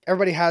there. Like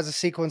everybody has a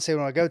sequence they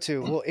want to go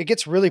to. Well, it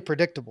gets really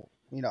predictable.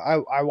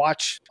 I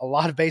watch a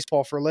lot of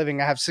baseball for a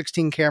living. I have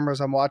 16 cameras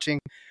I'm watching,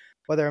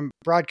 whether I'm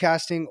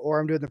broadcasting or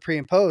I'm doing the pre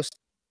and post.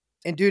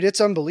 And dude,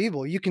 it's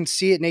unbelievable. You can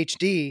see it in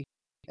HD,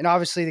 and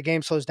obviously the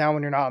game slows down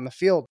when you're not on the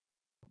field.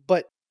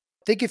 But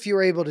think if you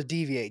were able to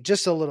deviate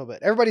just a little bit.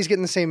 Everybody's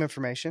getting the same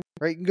information,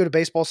 right? You can go to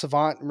Baseball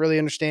Savant and really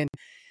understand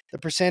the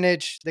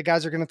percentage the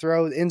guys are going to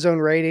throw, the end zone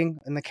rating,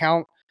 and the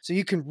count. So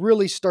you can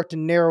really start to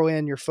narrow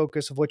in your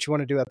focus of what you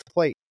want to do at the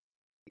plate.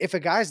 If a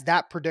guy's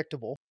that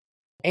predictable,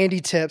 and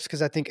he tips,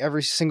 because I think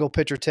every single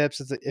pitcher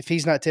tips. If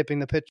he's not tipping,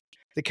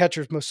 the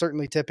catcher's most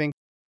certainly tipping.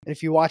 And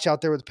if you watch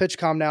out there with the pitch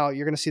comm now,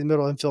 you're going to see the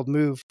middle infield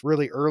move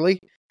really early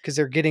because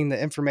they're getting the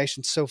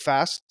information so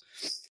fast.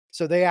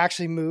 So they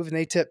actually move and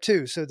they tip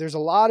too. So there's a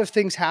lot of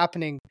things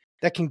happening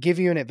that can give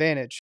you an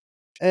advantage.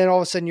 And then all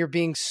of a sudden you're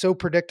being so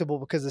predictable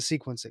because of the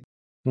sequencing.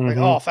 Like,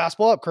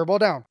 fastball up, curveball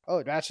down. Oh,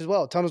 it matches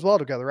well. It tunnels well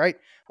together, right?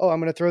 Oh,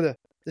 I'm going to throw the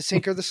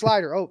sinker, the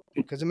slider. Oh,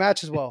 because it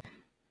matches well.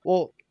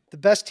 Well, the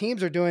best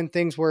teams are doing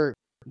things where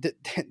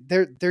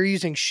they're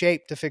using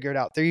shape to figure it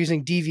out. They're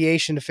using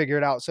deviation to figure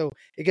it out. So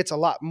it gets a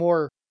lot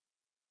more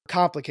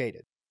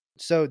complicated.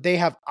 So they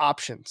have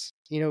options.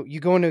 You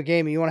go into a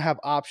game and you want to have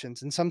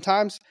options. And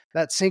sometimes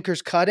that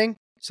sinker's cutting.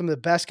 Some of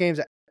the best games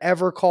I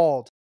ever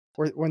called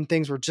were when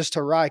things were just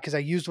awry because I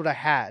used what I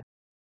had.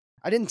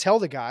 I didn't tell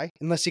the guy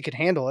unless he could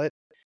handle it.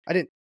 I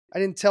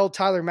didn't tell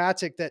Tyler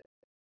Matzik that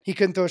he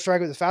couldn't throw a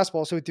strike with a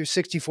fastball, so he threw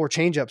 64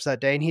 changeups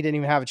that day, and he didn't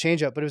even have a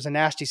changeup, but it was a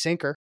nasty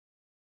sinker.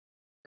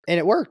 And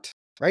it worked,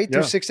 right?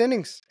 Through 6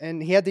 innings,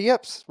 and he had the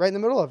yips right in the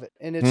middle of it.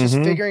 And it's just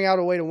figuring out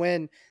a way to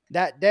win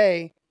that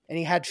day, and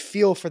he had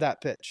feel for that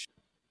pitch.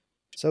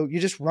 So you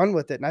just run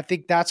with it. And I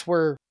think that's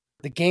where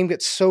the game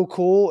gets so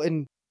cool,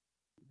 and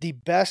the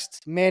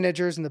best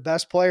managers and the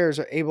best players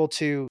are able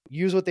to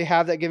use what they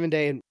have that given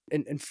day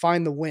and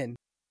find the win.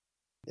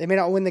 They may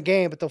not win the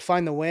game, but they'll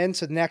find the win.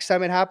 So the next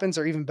time it happens,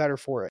 they're even better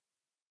for it.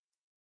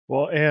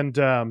 Well, and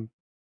one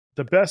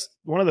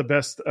of the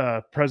best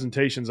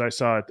presentations I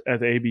saw at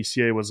the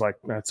ABCA was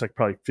it's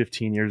probably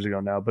 15 years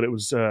ago now, but it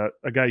was a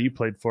guy you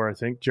played for, I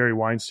think, Jerry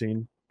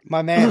Weinstein.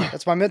 My man,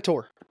 that's my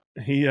mentor.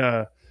 He,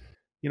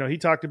 he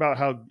talked about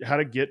how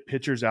to get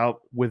pitchers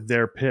out with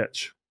their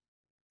pitch.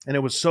 And it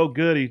was so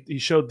good. He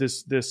showed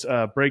this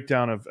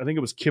breakdown of, I think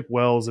it was Kip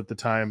Wells at the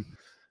time,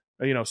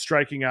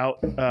 striking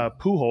out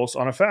Pujols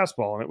on a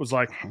fastball. And it was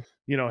like,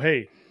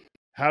 hey,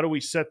 how do we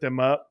set them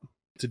up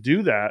to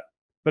do that?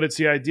 But it's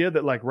the idea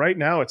that right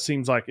now it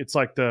seems like it's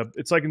like in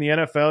the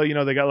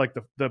NFL, they got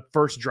the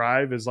first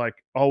drive is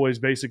always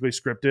basically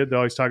scripted. They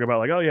always talk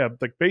about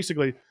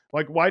basically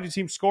why do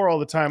teams score all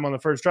the time on the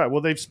first drive? Well,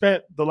 they've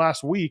spent the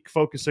last week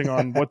focusing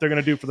on what they're going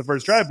to do for the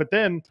first drive, but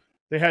then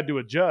they had to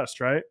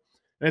adjust, right?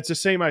 And it's the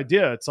same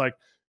idea. It's like,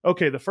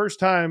 okay, the first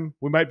time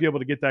we might be able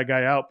to get that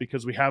guy out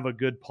because we have a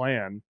good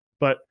plan,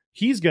 but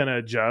he's going to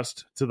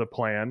adjust to the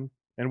plan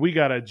and we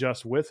got to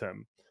adjust with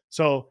him.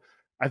 So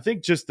I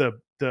think just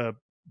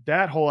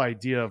that whole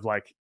idea of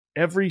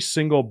every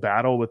single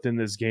battle within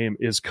this game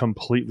is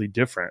completely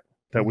different,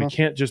 that we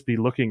can't just be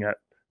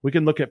we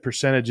can look at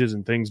percentages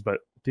and things, but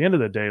at the end of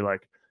the day,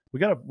 we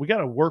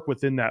gotta work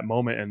within that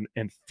moment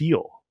and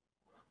feel.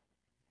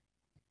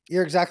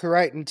 You're exactly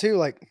right. And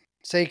too,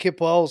 say Kip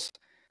Wells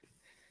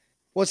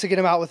wants to get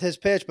him out with his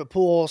pitch, but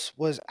Pujols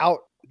was out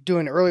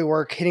doing early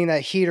work, hitting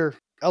that heater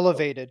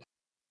elevated,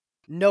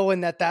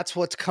 knowing that that's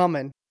what's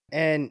coming.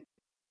 And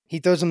he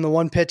throws him the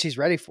one pitch he's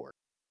ready for.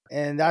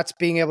 And that's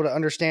being able to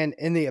understand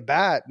in the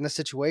at-bat, in the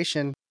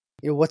situation,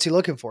 what's he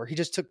looking for? He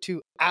just took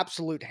 2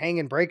 absolute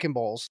hanging breaking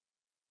balls.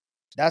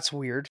 That's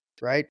weird,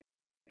 right?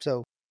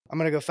 So I'm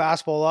going to go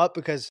fastball up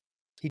because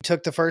he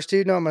took the first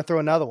 2. No, I'm going to throw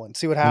another one,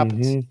 see what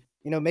happens.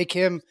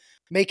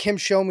 Make him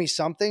show me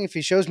something. If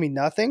he shows me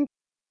nothing,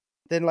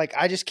 then like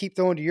I just keep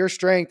throwing to your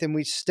strength and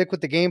we stick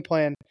with the game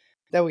plan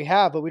that we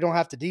have, but we don't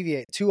have to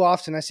deviate. Too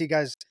often I see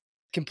guys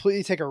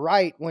completely take a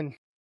right when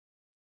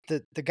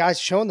the guy's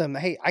showing them,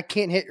 hey, I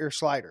can't hit your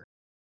slider.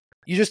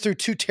 You just threw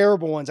 2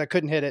 terrible ones. I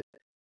couldn't hit it.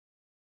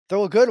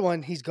 Throw a good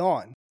one, he's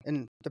gone.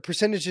 And the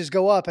percentages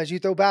go up as you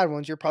throw bad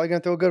ones. You're probably going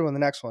to throw a good one the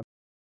next one.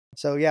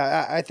 So,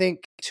 yeah, I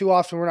think too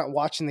often we're not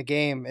watching the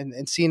game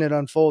and seeing it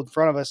unfold in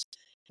front of us.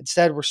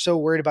 Instead, we're so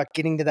worried about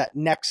getting to that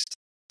next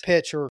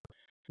pitch or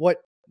what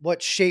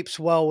shapes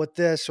well with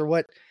this or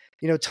what,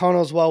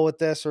 tunnels well with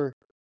this or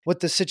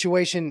what the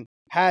situation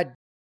had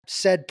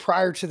said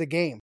prior to the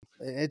game.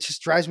 It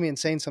just drives me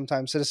insane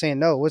sometimes. Instead of saying,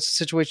 no, what's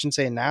the situation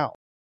saying now?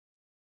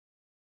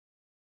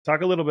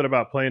 Talk a little bit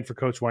about playing for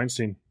Coach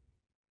Weinstein.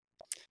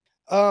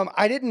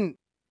 I didn't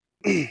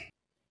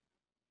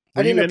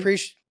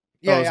appreciate.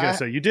 Yeah, I was going to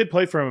say, you did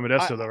play for him in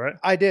Modesto, though, right?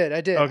 I did.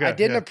 Okay, I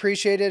didn't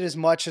appreciate it as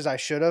much as I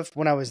should have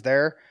when I was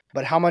there,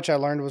 but how much I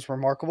learned was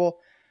remarkable.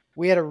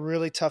 We had a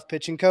really tough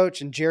pitching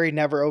coach, and Jerry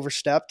never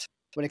overstepped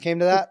when it came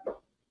to that.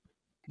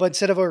 But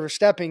instead of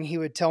overstepping, he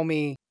would tell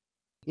me,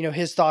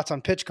 his thoughts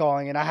on pitch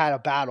calling, and I had a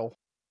battle.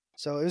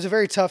 So it was a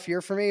very tough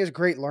year for me. It was a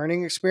great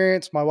learning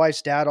experience. My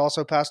wife's dad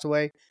also passed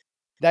away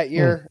that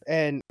year,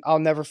 and I'll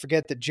never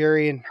forget that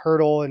Jerry and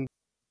Hurdle and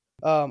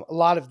a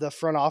lot of the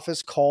front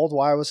office called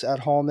while I was at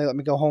home. They let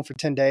me go home for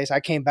 10 days. I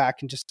came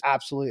back and just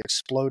absolutely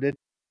exploded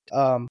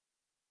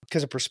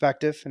because of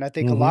perspective. And I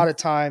think a lot of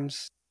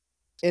times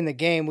in the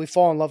game, we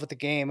fall in love with the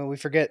game and we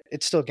forget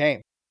it's still a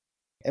game.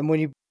 And when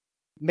you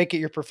make it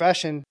your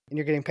profession and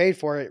you're getting paid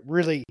for it, it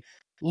really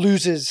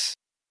loses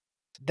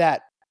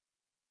that,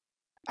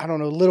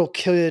 little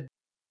kid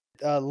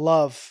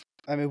love.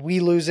 I mean, we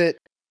lose it.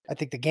 I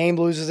think the game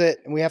loses it.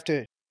 And we have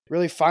to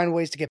really find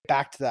ways to get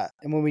back to that.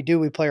 And when we do,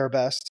 we play our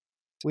best.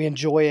 We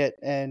enjoy it.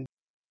 And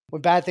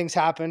when bad things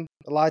happen,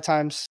 a lot of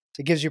times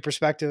it gives you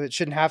perspective. It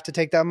shouldn't have to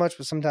take that much,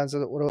 but sometimes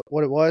that's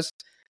what it was.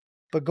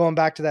 But going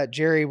back to that,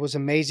 Jerry was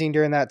amazing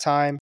during that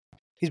time.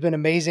 He's been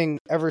amazing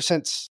ever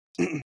since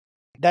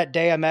that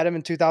day I met him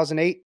in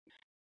 2008.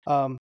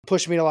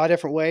 Pushed me in a lot of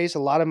different ways. A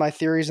lot of my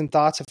theories and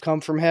thoughts have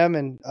come from him.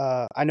 And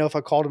I know if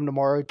I called him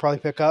tomorrow, he'd probably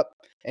pick up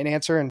and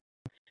answer and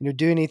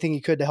do anything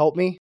he could to help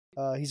me.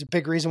 He's a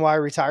big reason why I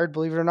retired,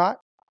 believe it or not.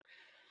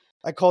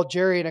 I called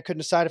Jerry and I couldn't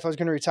decide if I was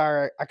going to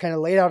retire. I kind of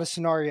laid out a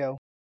scenario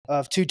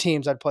of 2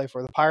 teams I'd play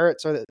for, the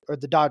Pirates or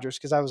the Dodgers,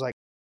 because I was like,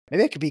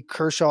 maybe I could be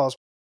Kershaw's,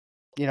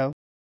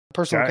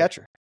 personal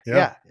catcher.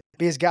 Yeah,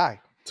 be his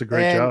guy. It's a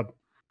great job.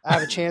 I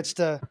have a chance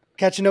to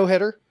catch a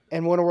no-hitter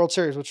and win a World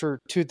Series, which were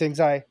 2 things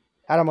I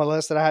had on my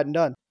list that I hadn't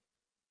done.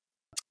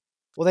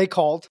 Well, they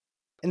called,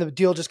 and the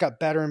deal just got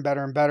better and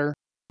better and better.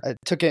 I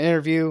took an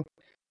interview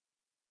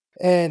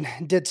and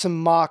did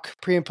some mock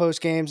pre and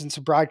post games and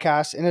some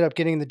broadcasts, ended up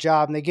getting the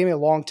job, and they gave me a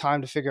long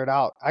time to figure it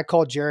out. I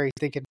called Jerry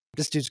thinking,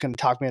 this dude's going to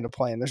talk me into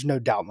playing. There's no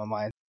doubt in my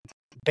mind.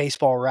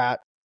 Baseball rat.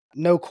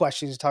 No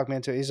questions to talk me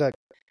into it. He's like,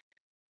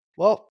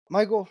 well,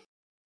 Michael,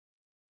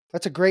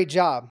 that's a great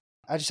job.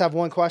 I just have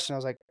one question. I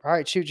was like, all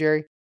right, shoot,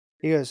 Jerry.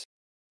 He goes,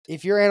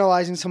 if you're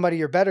analyzing somebody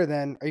you're better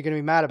than, are you going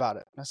to be mad about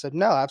it? I said,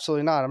 no,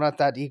 absolutely not. I'm not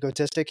that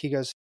egotistic. He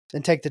goes,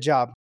 then take the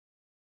job.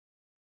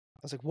 I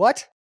was like,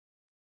 what?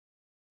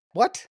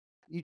 What?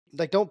 You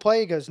don't play?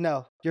 He goes,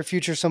 no, your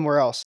future's somewhere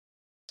else.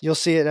 You'll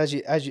see it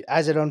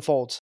as it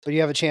unfolds, but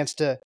you have a chance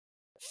to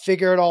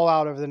figure it all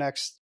out over the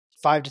next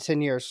 5 to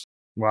 10 years.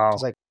 Wow. I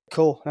was like,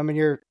 cool. I mean,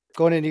 you're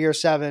going into year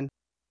 7.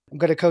 I'm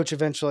going to coach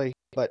eventually,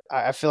 but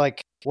I feel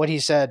like what he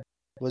said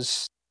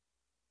was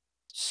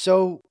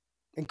so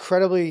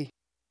incredibly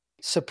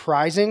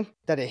surprising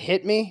that it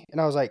hit me.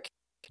 And I was like,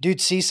 dude,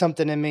 see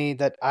something in me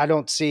that I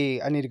don't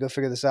see. I need to go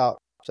figure this out.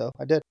 So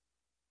I did.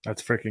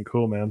 That's freaking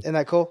cool, man. Isn't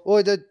that cool? Well,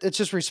 it's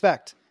just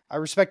respect. I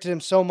respected him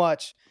so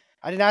much.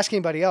 I didn't ask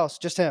anybody else,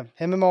 just him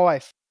and my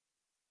wife.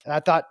 And I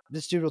thought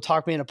this dude will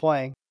talk me into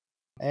playing.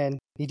 And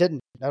he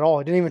didn't at all.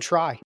 He didn't even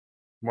try.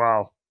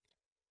 Wow.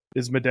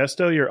 Is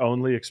Modesto your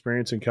only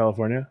experience in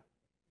California?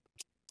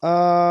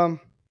 Obviously,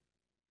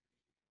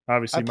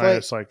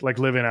 minus like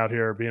living out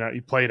here,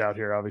 you played out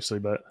here, obviously,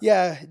 but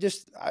yeah,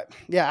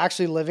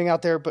 actually living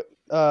out there. But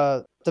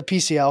the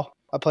PCL,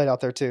 I played out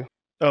there too.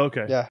 Oh,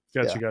 okay. Yeah,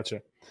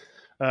 gotcha.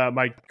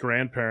 My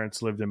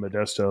grandparents lived in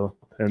Modesto,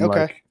 and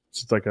okay.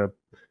 It's like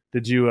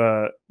Did you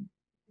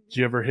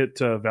ever hit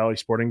Valley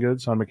Sporting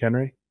Goods on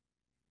McKenry?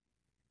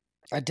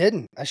 I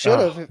didn't. I should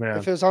have.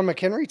 If it was on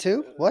McKenry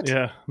too. What?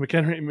 Yeah,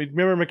 McKenry.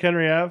 Remember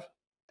McKenry Ave?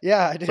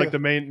 Yeah, I do. It's like the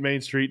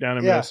main street down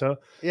in Minnesota.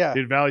 Yeah.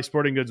 Dude, Valley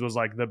Sporting Goods was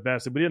like the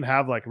best. We didn't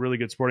have like really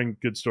good sporting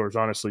goods stores,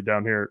 honestly,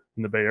 down here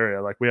in the Bay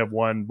Area. Like we have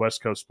one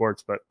West Coast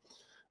Sports, but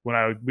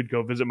when we'd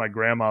go visit my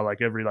grandma,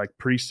 like every like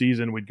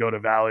preseason, we'd go to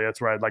Valley. That's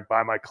where I'd like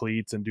buy my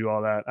cleats and do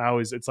all that.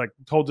 It's like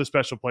holds a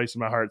special place in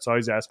my heart. So I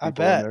always ask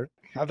people in there.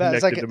 I bet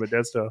it's like to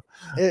Modesto.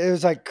 It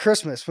was like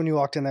Christmas when you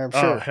walked in there. I'm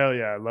sure. Oh hell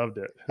yeah, I loved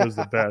it. It was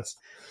the best.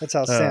 That's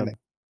outstanding.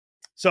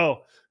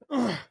 So,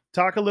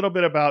 talk a little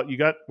bit about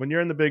when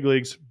you're in the big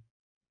leagues.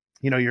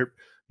 You're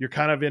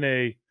kind of in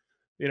a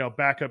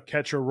backup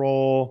catcher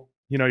role.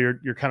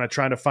 You're kind of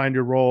trying to find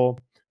your role.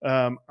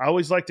 I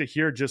always like to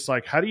hear just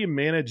like, how do you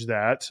manage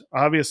that?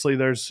 Obviously,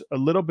 there's a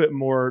little bit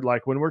more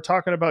like when we're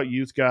talking about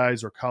youth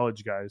guys or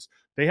college guys,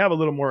 they have a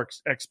little more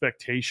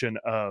expectation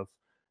of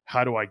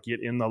how do I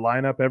get in the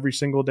lineup every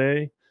single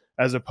day,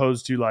 as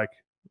opposed to like,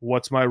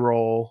 what's my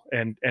role,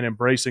 and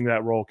embracing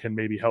that role can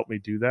maybe help me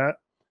do that.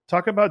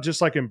 Talk about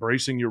just like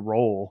embracing your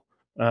role,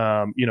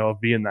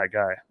 of being that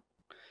guy.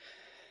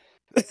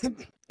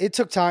 It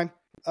took time.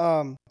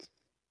 I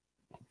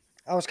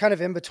was kind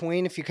of in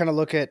between. If you kind of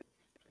look at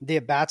the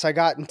at bats I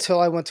got until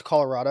I went to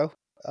Colorado,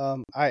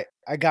 I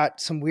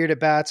got some weird at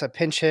bats. I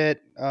pinch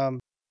hit. I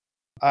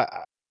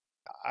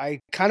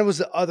kind of was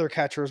the other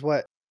catcher, is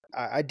what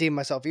I deemed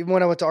myself. Even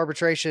when I went to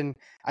arbitration,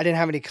 I didn't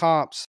have any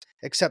comps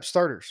except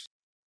starters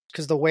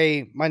because the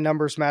way my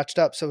numbers matched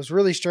up. So it was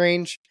really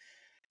strange.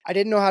 I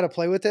didn't know how to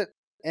play with it.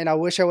 And I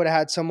wish I would have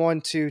had someone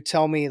to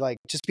tell me, like,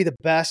 just be the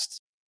best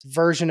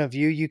version of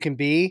you can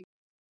be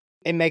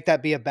and make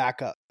that be a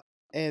backup.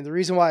 And the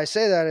reason why I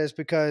say that is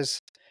because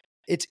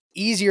it's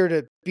easier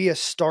to be a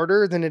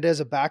starter than it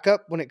is a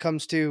backup when it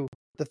comes to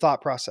the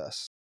thought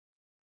process.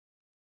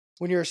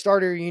 When you're a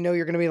starter, you know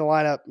you're going to be in the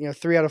lineup,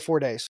 3 out of 4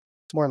 days,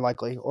 more than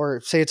likely.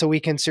 Or say it's a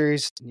weekend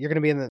series, you're going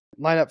to be in the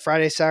lineup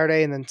Friday,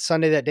 Saturday, and then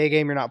Sunday, that day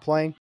game, you're not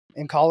playing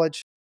in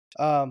college,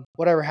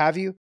 whatever have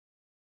you.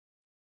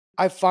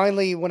 I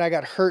finally, when I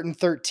got hurt in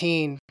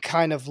 13,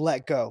 kind of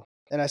let go.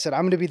 And I said,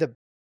 I'm going to be the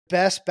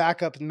best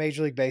backup in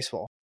Major League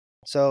Baseball.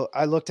 So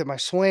I looked at my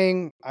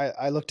swing.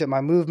 I looked at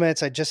my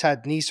movements. I just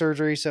had knee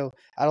surgery, so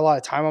I had a lot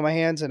of time on my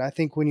hands. And I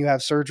think when you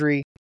have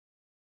surgery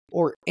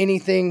or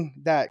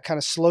anything that kind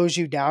of slows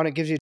you down, it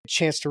gives you a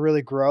chance to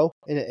really grow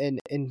and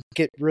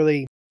get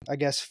really, I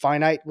guess,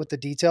 finite with the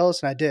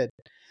details. And I did.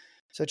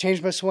 So I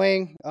changed my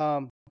swing,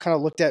 kind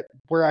of looked at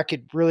where I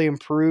could really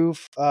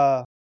improve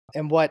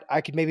and what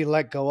I could maybe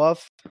let go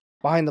of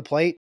behind the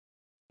plate.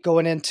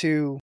 Going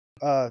into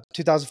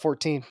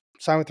 2014,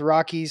 signed with the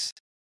Rockies,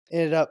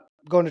 ended up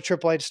going to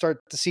AAA to start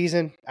the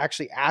season.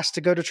 Actually asked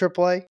to go to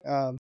AAA.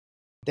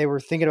 They were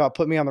thinking about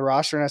putting me on the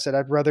roster, and I said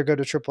I'd rather go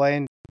to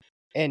AAA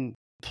and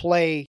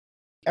play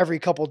every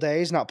couple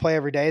days, not play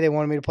every day. They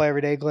wanted me to play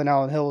every day. Glenn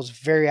Allen Hill was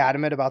very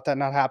adamant about that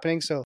not happening.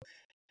 So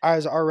I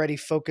was already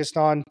focused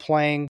on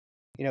playing,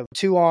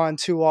 2 on,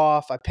 2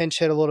 off. I pinch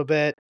hit a little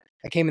bit.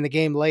 I came in the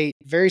game late.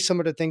 Very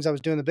similar to things I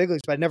was doing in the big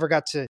leagues, but I never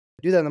got to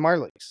do that in the minor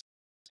leagues.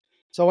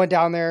 So I went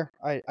down there.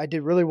 I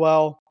did really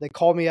well. They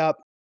called me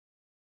up,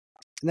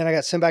 and then I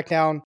got sent back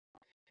down.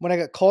 When I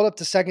got called up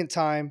the second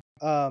time,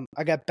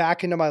 I got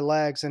back into my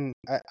legs, and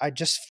I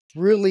just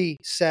really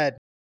said,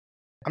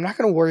 I'm not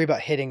going to worry about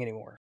hitting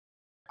anymore.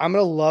 I'm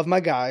going to love my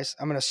guys.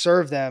 I'm going to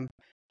serve them.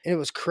 And it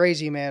was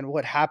crazy, man,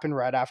 what happened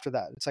right after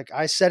that. It's like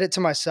I said it to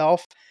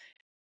myself,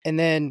 and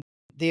then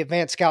the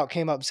advanced scout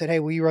came up and said, hey,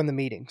 will you run the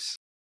meetings?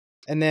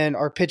 And then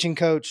our pitching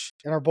coach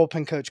and our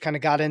bullpen coach kind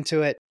of got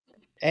into it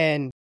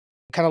and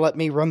kind of let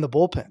me run the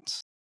bullpens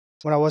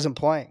when I wasn't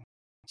playing.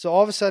 So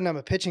all of a sudden I'm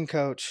a pitching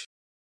coach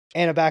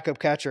and a backup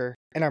catcher,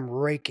 and I'm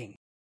raking,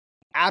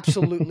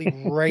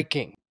 absolutely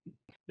raking.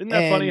 Isn't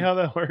that funny how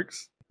that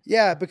works?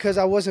 Yeah, because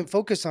I wasn't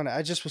focused on it.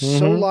 I just was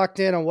so locked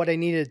in on what I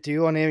needed to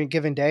do on any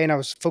given day, and I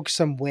was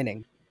focused on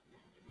winning.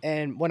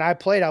 And when I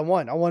played, I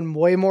won. I won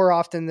way more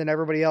often than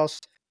everybody else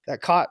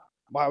that caught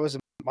while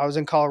I was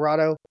in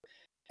Colorado.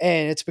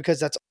 And it's because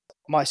that's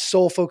my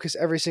sole focus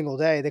every single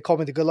day. They called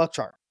me the good luck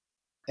charm.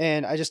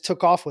 And I just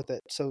took off with it.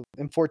 So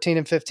in 14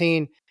 and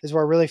 15 is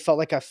where I really felt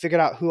like I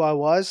figured out who I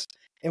was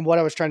and what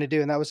I was trying to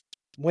do. And that was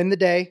win the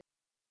day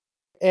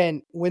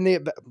and win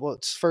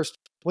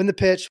the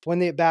pitch, win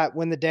the at bat,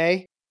 win the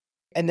day.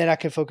 And then I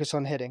could focus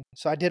on hitting.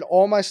 So I did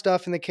all my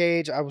stuff in the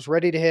cage. I was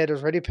ready to hit. I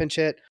was ready to pinch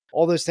hit,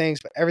 all those things.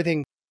 But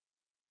everything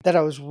that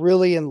I was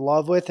really in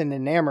love with and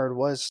enamored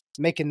was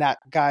making that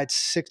guy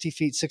 60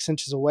 feet, 6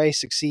 inches away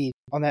succeed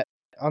on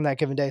that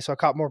given day. So I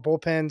caught more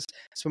bullpens,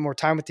 spent more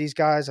time with these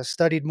guys. I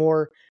studied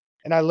more,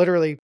 and I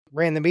literally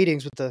ran the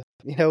meetings with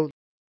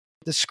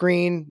the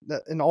screen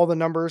and all the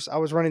numbers. I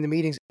was running the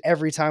meetings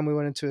every time we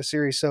went into a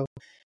series. So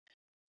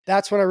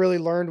that's when I really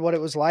learned what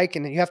it was like.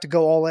 And you have to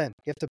go all in.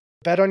 You have to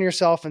bet on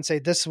yourself and say,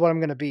 this is what I'm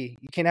going to be.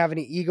 You can't have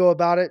any ego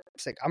about it.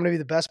 It's like, I'm going to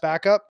be the best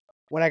backup.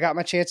 When I got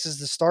my chances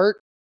to start,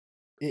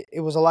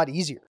 it was a lot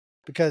easier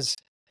because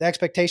the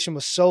expectation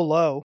was so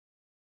low,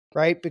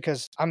 right?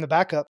 Because I'm the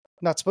backup,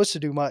 not supposed to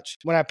do much.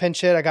 When I pinch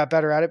hit, I got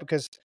better at it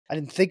because I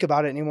didn't think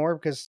about it anymore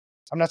because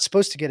I'm not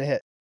supposed to get a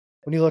hit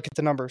when you look at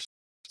the numbers.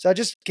 So I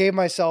just gave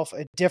myself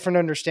a different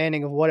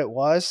understanding of what it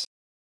was.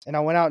 And I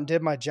went out and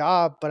did my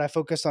job, but I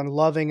focused on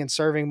loving and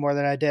serving more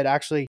than I did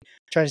actually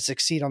trying to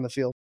succeed on the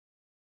field.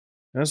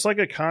 And it's like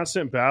a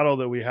constant battle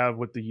that we have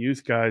with the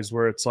youth guys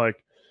where it's like,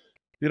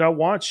 dude, I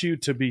want you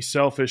to be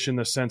selfish in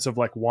the sense of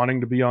like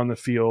wanting to be on the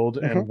field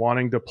and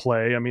wanting to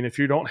play. I mean, if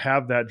you don't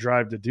have that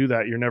drive to do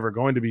that, you're never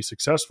going to be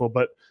successful,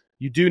 but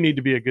you do need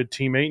to be a good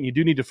teammate and you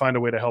do need to find a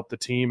way to help the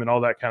team and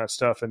all that kind of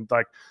stuff. And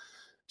like,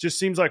 just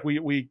seems like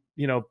we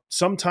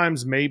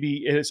sometimes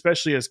maybe,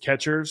 especially as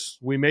catchers,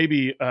 we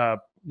maybe,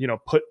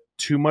 put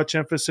too much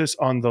emphasis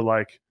on the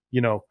like,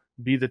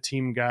 be the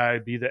team guy,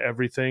 be the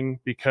everything,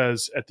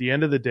 because at the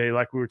end of the day,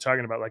 like we were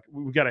talking about, like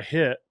we got to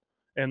hit,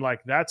 and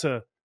like that's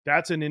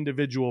an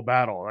individual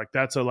battle. Like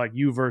that's a like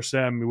you versus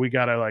them. We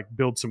got to like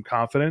build some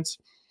confidence.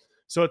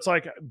 So it's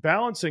like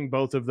balancing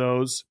both of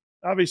those.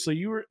 Obviously,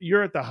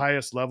 you're at the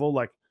highest level.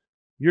 Like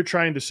you're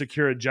trying to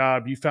secure a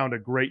job. You found a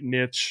great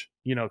niche,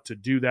 to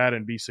do that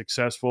and be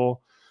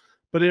successful.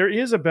 But there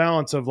is a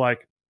balance of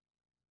like,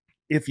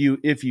 if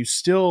you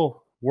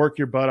still work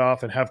your butt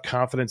off and have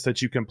confidence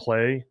that you can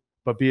play,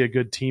 but be a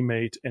good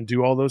teammate and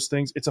do all those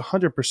things, it's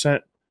 100%,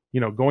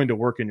 going to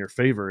work in your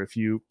favor if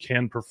you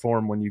can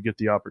perform when you get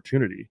the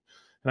opportunity.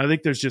 And I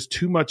think there's just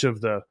too much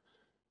of the,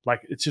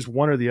 like, it's just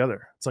one or the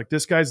other. It's like,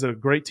 this guy's a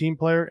great team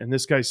player and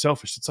this guy's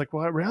selfish. It's like,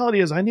 well, the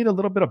reality is I need a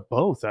little bit of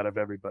both out of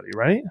everybody,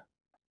 right?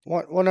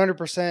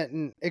 100%.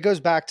 And it goes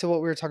back to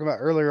what we were talking about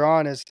earlier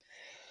on, is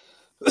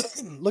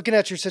looking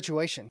at your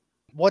situation.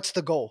 What's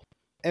the goal?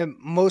 And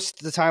most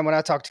of the time when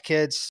I talk to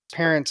kids,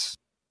 parents,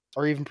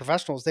 or even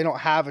professionals, they don't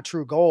have a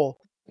true goal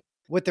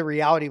with the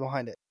reality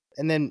behind it.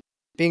 And then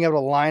being able to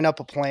line up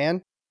a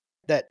plan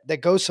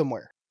that goes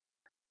somewhere.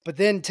 But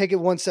then take it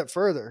one step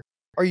further.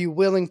 Are you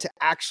willing to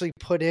actually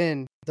put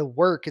in the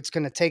work it's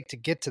going to take to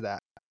get to that?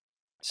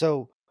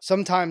 So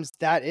sometimes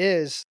that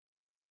is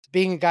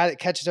being a guy that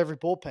catches every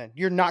bullpen.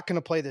 You're not going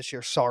to play this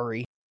year.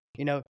 Sorry.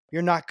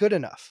 You're not good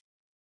enough.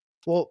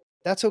 Well,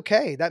 that's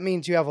okay. That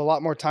means you have a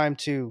lot more time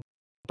to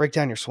break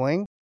down your swing.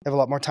 You have a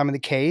lot more time in the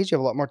cage. You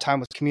have a lot more time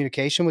with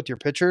communication with your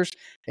pitchers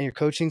and your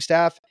coaching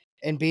staff,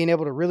 and being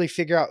able to really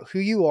figure out who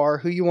you are,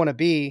 who you want to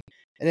be,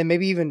 and then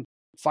maybe even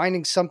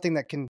finding something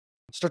that can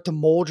start to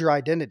mold your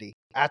identity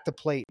at the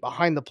plate,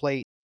 behind the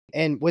plate,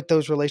 and with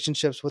those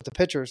relationships with the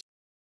pitchers.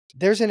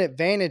 There's an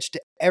advantage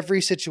to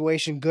every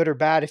situation, good or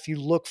bad, if you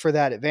look for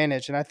that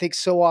advantage. And I think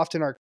so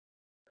often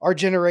our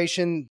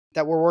generation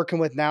that we're working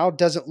with now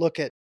doesn't look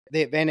at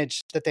the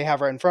advantage that they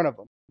have right in front of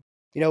them.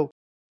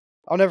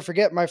 I'll never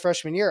forget my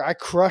freshman year. I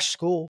crushed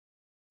school.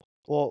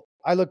 Well,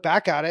 I look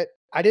back at it.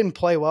 I didn't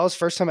play well. It's the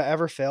first time I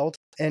ever failed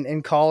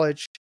in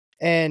college.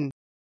 And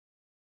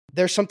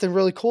there's something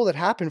really cool that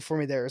happened for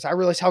me there, is I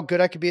realized how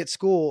good I could be at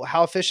school,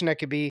 how efficient I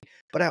could be,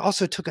 but I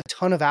also took a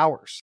ton of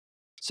hours.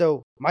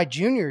 So my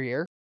junior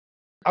year,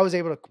 I was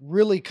able to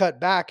really cut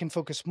back and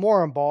focus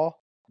more on ball,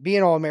 be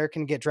an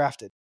All-American, and get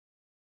drafted.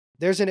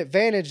 There's an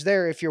advantage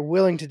there if you're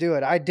willing to do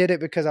it. I did it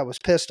because I was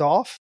pissed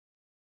off,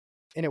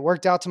 and it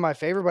worked out to my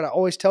favor. But I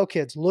always tell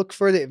kids, look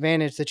for the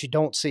advantage that you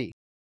don't see.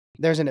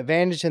 There's an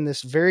advantage in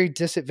this very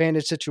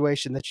disadvantaged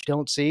situation that you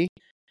don't see.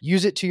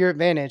 Use it to your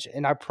advantage.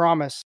 And I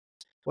promise,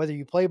 whether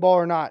you play ball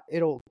or not,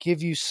 it'll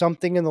give you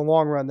something in the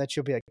long run that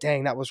you'll be like,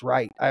 dang, that was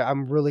right.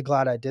 I'm really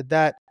glad I did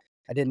that.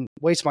 I didn't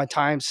waste my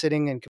time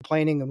sitting and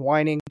complaining and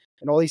whining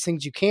and all these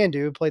things you can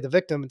do, play the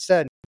victim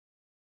instead.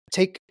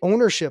 Take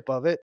ownership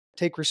of it,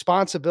 take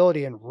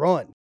responsibility, and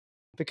run.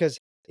 Because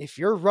if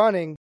you're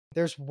running,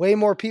 there's way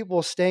more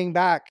people staying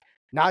back,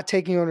 not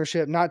taking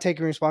ownership, not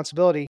taking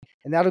responsibility,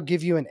 and that'll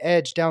give you an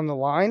edge down the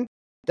line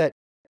that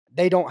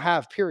they don't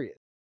have, period.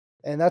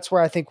 And that's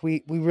where I think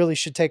we really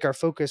should take our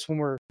focus when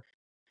we're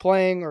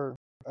playing, or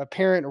a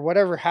parent, or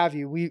whatever have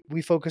you.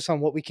 We focus on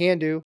what we can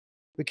do.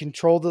 We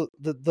control the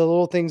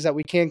little things that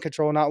we can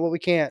control, not what we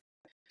can't.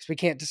 Because we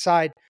can't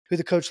decide who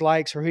the coach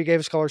likes or who he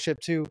gave a scholarship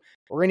to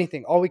or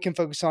anything. All we can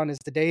focus on is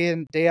the day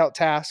in, day out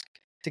task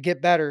to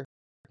get better,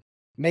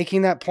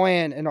 making that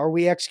plan, and are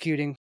we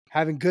executing,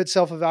 having good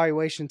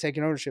self-evaluation,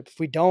 taking ownership. If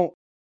we don't,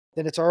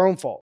 then it's our own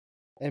fault.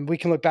 And we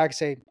can look back and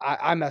say,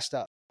 I messed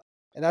up.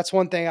 And that's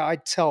one thing I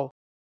tell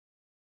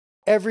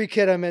every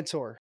kid I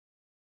mentor.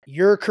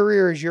 Your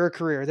career is your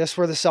career. That's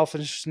where the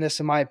selfishness,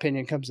 in my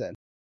opinion, comes in.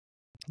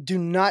 Do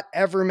not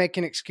ever make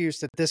an excuse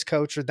that this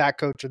coach or that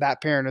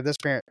parent or this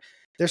parent,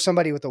 there's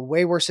somebody with a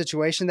way worse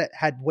situation that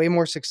had way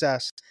more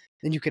success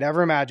than you could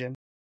ever imagine,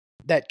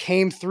 that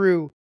came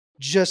through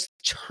just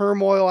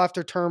turmoil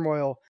after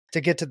turmoil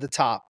to get to the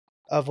top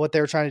of what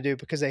they were trying to do,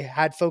 because they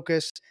had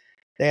focus,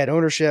 they had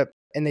ownership,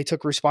 and they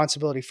took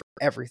responsibility for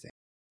everything,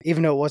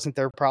 even though it wasn't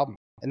their problem.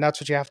 And that's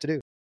what you have to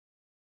do.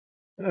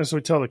 So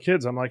we tell the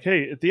kids, I'm like,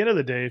 hey, at the end of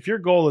the day, if your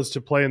goal is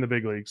to play in the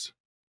big leagues,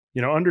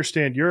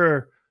 understand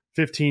you're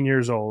 15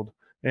 years old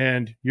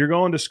and you're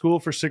going to school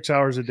for 6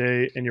 hours a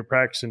day and you're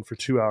practicing for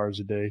 2 hours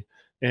a day.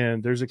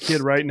 And there's a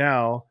kid right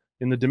now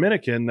in the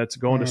Dominican that's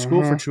going to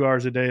school for 2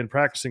 hours a day and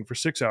practicing for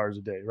 6 hours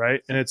a day.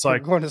 Right. And it's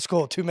like going to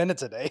school 2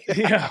 minutes a day.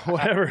 Yeah,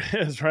 whatever it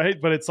is.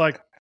 Right. But it's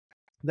like,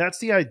 that's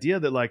the idea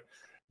that, like,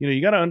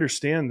 you got to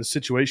understand the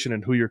situation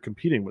and who you're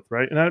competing with.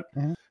 Right.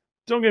 And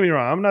don't get me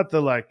wrong, I'm not the,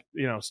 like,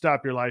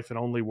 stop your life and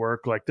only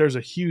work. Like, there's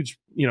a huge,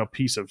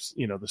 piece of,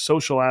 the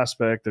social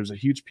aspect. There's a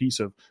huge piece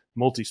of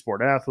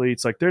multi-sport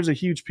athletes. Like, there's a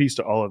huge piece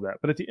to all of that.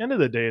 But at the end of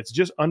the day, it's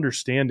just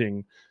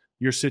understanding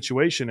your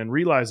situation and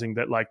realizing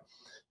that, like,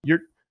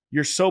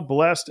 you're so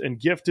blessed and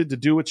gifted to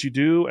do what you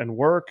do and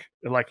work.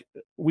 Like,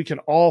 we can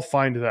all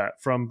find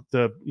that, from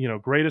the,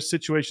 greatest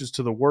situations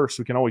to the worst.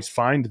 We can always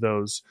find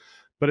those.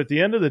 But at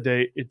the end of the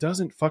day, it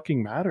doesn't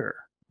fucking matter.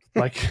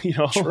 Like,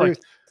 like,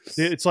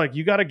 It's like,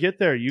 you got to get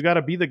there. You got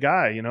to be the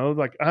guy,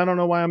 like, I don't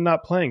know why I'm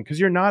not playing, because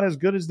you're not as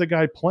good as the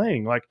guy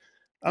playing. Like,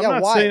 I'm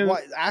not why? saying,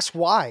 Why? Ask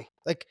why.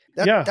 Like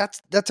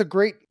that's a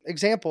great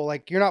example.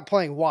 Like, you're not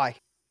playing. Why?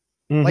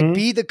 Like,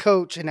 be the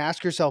coach and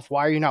ask yourself,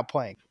 why are you not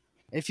playing?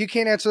 If you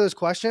can't answer those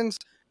questions,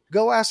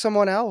 go ask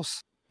someone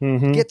else.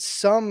 Get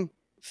some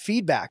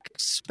feedback,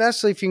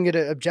 especially if you can get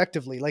it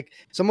objectively. Like,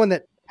 someone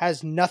that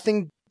has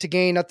nothing to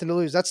gain, nothing to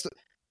lose.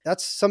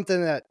 That's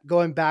something that,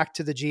 going back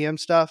to the GM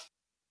stuff,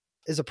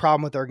 is a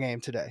problem with our game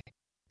today.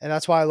 And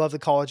that's why I love the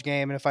college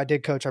game. And if I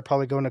did coach, I'd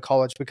probably go into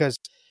college, because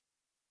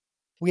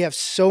we have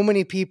so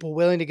many people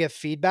willing to give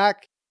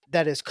feedback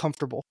that is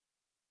comfortable.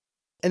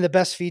 And the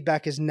best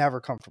feedback is never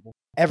comfortable.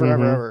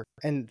 Ever.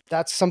 And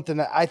that's something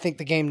that I think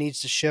the game needs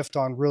to shift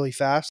on really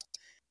fast.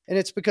 And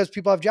it's because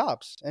people have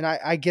jobs. And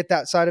I get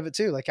that side of it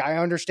too. Like, I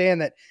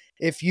understand that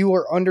if you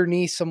are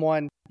underneath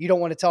someone, you don't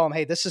want to tell them,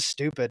 hey, this is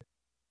stupid.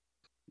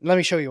 Let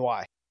me show you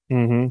why.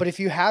 But if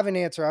you have an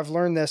answer, I've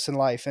learned this in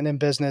life and in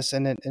business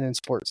and in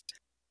sports.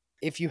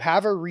 If you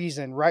have a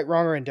reason, right,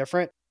 wrong, or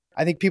indifferent,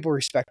 I think people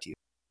respect you.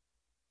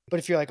 But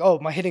if you're like, oh,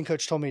 my hitting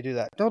coach told me to do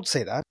that, don't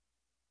say that.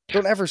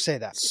 Don't ever say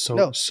that.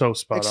 So spot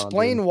on.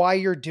 Explain why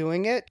you're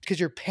doing it, because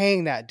you're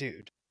paying that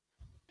dude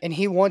and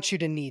he wants you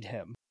to need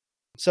him.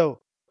 So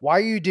why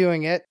are you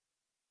doing it?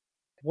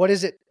 What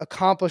is it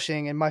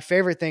accomplishing? And my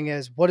favorite thing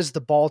is, what is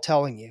the ball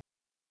telling you?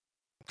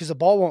 Because the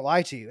ball won't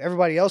lie to you.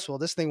 Everybody else will.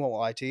 This thing won't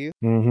lie to you.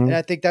 And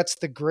I think that's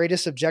the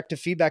greatest objective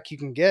feedback you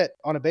can get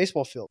on a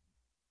baseball field.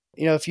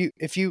 If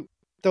you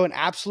throw an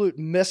absolute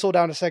missile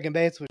down to second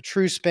base with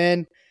true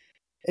spin,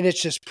 and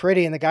it's just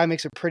pretty, and the guy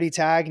makes a pretty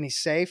tag and he's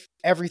safe,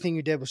 everything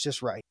you did was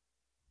just right.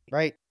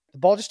 Right? The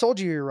ball just told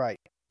you you're right.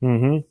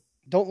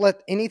 Don't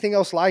let anything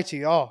else lie to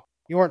you. Oh,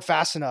 you weren't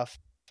fast enough.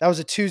 That was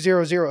a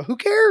 2-0-0. Who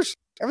cares?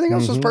 Everything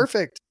else was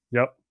perfect.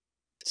 Yep.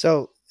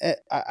 So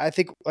I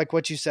think, like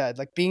what you said,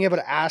 like, being able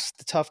to ask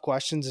the tough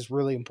questions is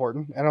really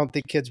important. I don't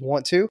think kids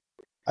want to.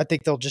 I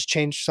think they'll just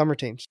change summer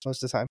teams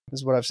most of the time,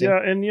 is what I've seen.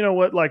 Yeah, and you know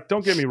what? Like,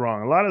 don't get me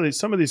wrong.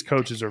 Some of these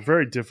coaches are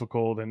very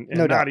difficult and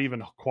No doubt. not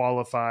even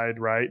qualified,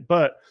 right?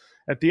 But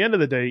at the end of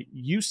the day,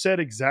 you said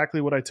exactly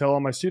what I tell all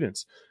my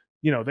students.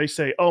 They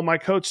say, oh, my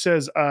coach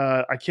says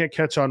I can't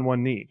catch on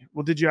one knee.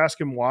 Well, did you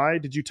ask him why?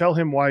 Did you tell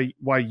him why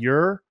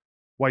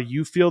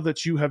you feel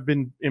that you have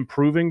been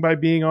improving by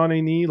being on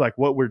a knee? Like,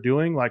 what we're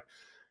doing? Like,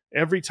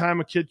 every time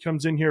a kid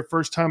comes in here,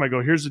 first time, I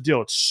go, here's the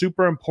deal. It's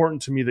super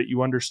important to me that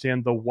you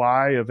understand the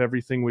why of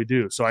everything we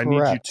do. So I need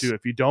you to,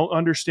 if you don't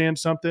understand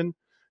something,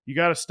 you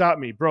got to stop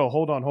me. Bro,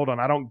 hold on.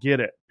 I don't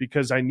get it,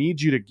 because I need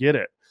you to get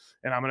it.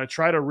 And I'm going to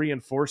try to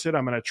reinforce it.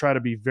 I'm going to try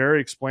to be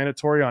very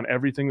explanatory on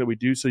everything that we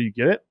do so you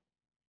get it.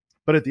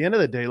 But at the end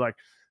of the day, like,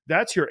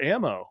 that's your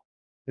ammo.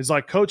 It's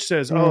like, coach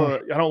says, oh,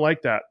 I don't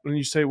like that. And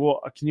you say, well,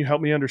 can you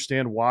help me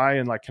understand why?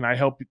 And like, can I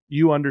help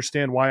you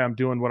understand why I'm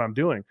doing what I'm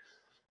doing?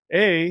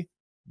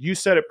 You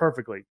said it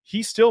perfectly.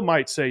 He still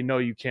might say, no,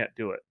 you can't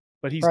do it.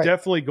 But he's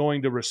definitely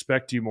going to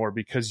respect you more,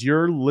 because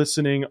you're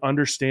listening,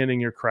 understanding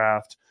your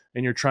craft,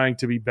 and you're trying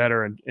to be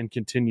better and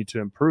continue to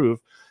improve.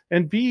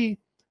 And B,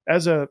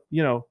 as a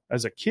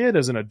kid,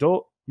 as an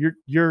adult,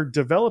 you're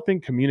developing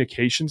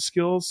communication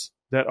skills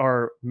that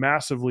are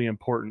massively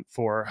important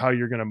for how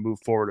you're going to move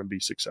forward and be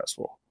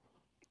successful.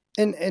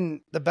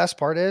 And the best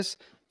part is,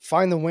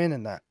 find the win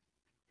in that.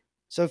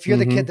 So if you're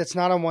the kid that's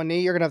not on one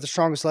knee, you're going to have the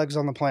strongest legs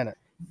on the planet.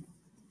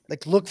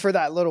 Like, look for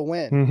that little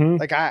win.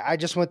 Like, I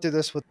just went through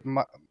this with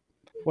one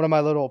of my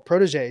little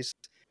proteges,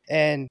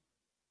 and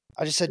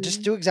I just said,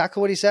 just do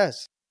exactly what he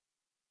says.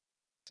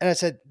 And I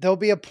said, there'll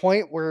be a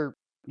point where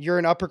you're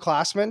an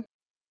upperclassman,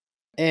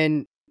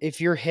 and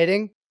if you're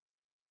hitting,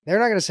 they're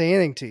not going to say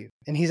anything to you.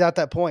 And he's at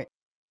that point.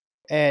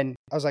 And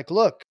I was like,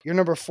 look, you're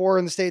number 4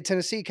 in the state of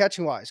Tennessee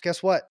catching wise.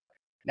 Guess what?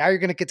 Now you're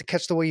going to get to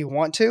catch the way you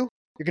want to.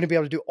 You're going to be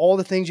able to do all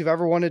the things you've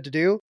ever wanted to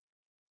do.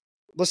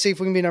 Let's see if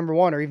we can be number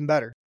 1 or even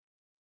better.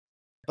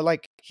 But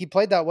like, he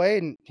played that way,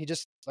 and he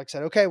just like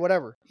said, okay,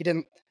 whatever.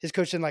 His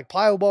coach didn't like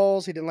plyo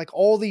balls. He didn't like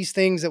all these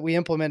things that we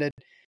implemented.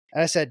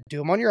 And I said, do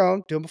them on your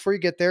own. Do them before you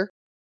get there.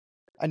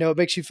 I know it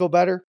makes you feel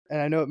better, and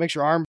I know it makes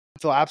your arm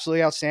feel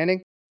absolutely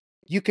outstanding.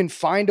 You can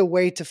find a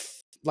way to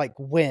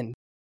win,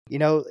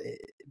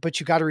 but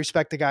you got to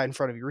respect the guy in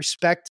front of you.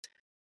 Respect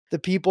the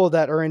people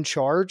that are in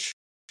charge.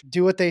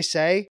 Do what they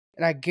say.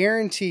 And I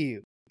guarantee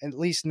you, at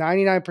least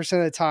 99%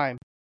 of the time,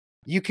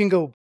 you can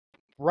go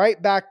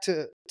right back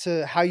to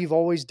how you've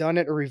always done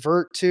it, or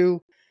revert to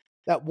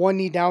that one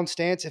knee down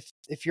stance.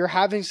 If you're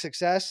having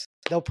success,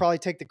 they'll probably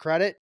take the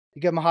credit.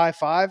 You give them a high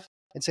five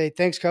and say,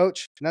 thanks,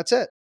 coach. And that's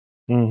it.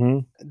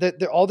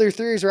 All their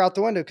theories are out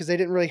the window because they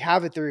didn't really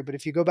have a theory. But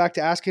if you go back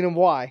to asking them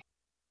why,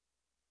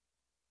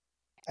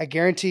 I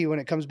guarantee you when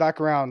it comes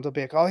back around, they'll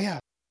be like, oh yeah,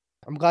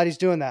 I'm glad he's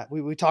doing that.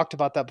 We talked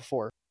about that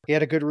before. He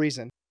had a good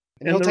reason.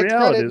 And he'll take the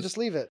credit and just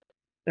leave it.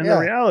 And the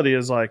reality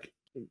is, like,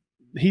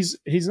 he's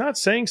not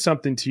saying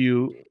something to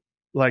you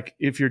like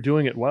if you're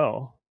doing it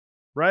well,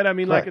 right? I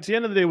mean, Correct. Like, at the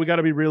end of the day, we got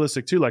to be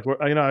realistic too. Like,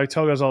 I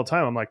tell guys all the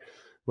time, I'm like,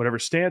 whatever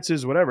stance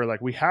is, whatever,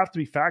 like, we have to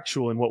be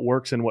factual in what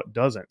works and what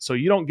doesn't. So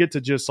you don't get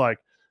to just like,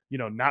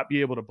 not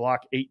be able to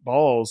block 8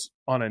 balls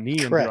on a knee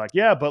and Correct. be like,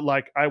 yeah, but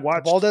like I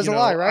watched, the ball doesn't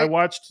lie, right? I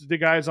watched the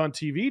guys on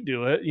TV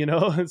do it,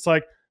 it's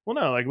like, well,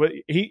 no, like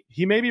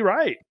he may be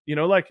right.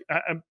 Like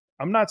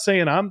I'm not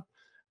saying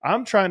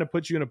I'm trying to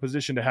put you in a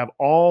position to have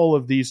all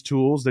of these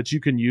tools that you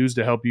can use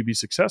to help you be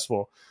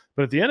successful.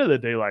 But at the end of the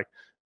day, like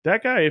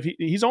that guy, if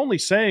he's only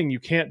saying you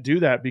can't do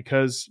that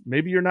because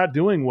maybe you're not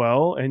doing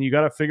well and you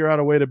got to figure out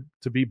a way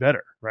to be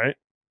better. Right.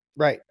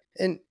 Right.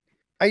 And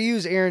I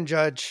use Aaron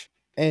Judge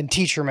and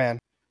Teacher Man.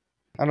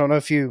 I don't know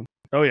if you.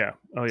 Oh yeah.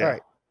 All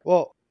right.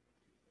 Well,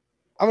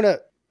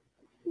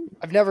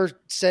 I've never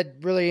said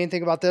really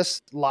anything about this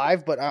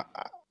live, but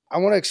I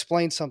want to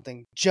explain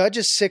something. Judge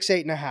is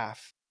 6'8.5".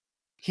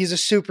 He's a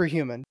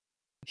superhuman.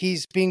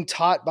 He's being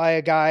taught by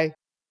a guy,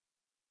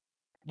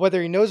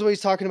 whether he knows what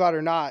he's talking about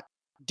or not,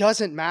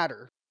 doesn't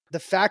matter. The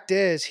fact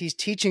is he's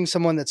teaching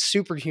someone that's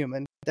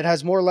superhuman, that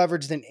has more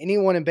leverage than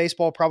anyone in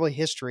baseball, probably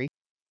history.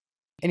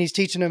 And he's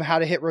teaching him how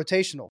to hit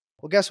rotational.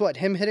 Well, guess what?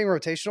 Him hitting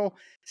rotational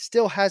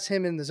still has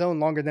him in the zone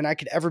longer than I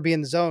could ever be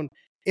in the zone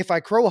if I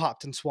crow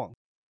hopped and swung.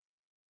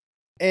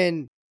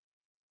 And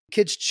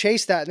kids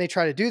chase that and they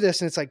try to do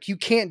this. And it's like, you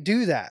can't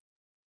do that.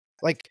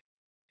 Like,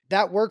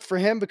 that worked for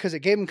him because it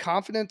gave him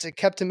confidence. It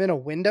kept him in a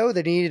window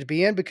that he needed to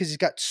be in because he's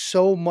got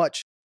so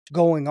much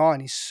going on.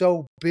 He's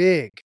so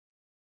big.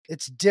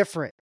 It's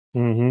different.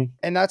 Mm-hmm.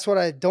 And that's what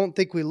I don't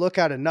think we look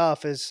at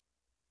enough as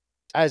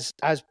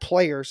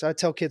players. I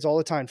tell kids all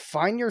the time,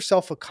 find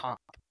yourself a comp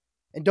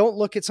and don't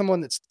look at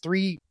someone that's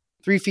three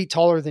feet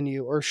taller than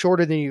you or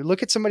shorter than you.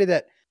 Look at somebody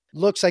that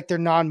looks like they're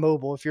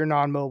non-mobile if you're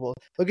non-mobile.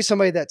 Look at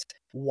somebody that's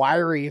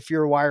wiry if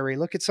you're wiry.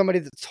 Look at somebody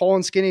that's tall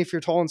and skinny if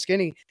you're tall and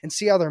skinny, and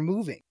see how they're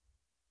moving.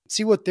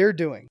 See what they're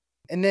doing.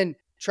 And then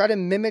try to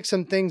mimic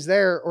some things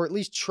there, or at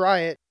least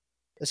try it,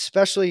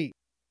 especially,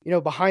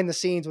 behind the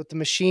scenes with the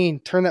machine.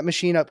 Turn that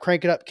machine up,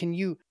 crank it up. Can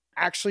you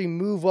actually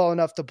move well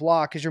enough to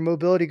block? Is your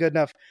mobility good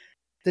enough?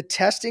 The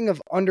testing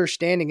of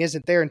understanding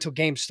isn't there until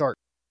games start.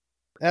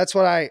 That's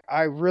what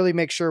I really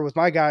make sure with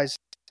my guys.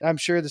 And I'm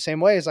sure the same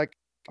way is like,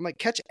 I'm like,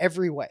 catch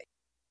every way.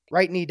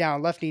 Right knee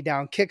down, left knee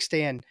down,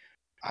 kickstand.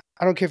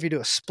 I don't care if you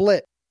do a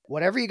split.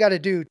 Whatever you got to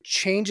do,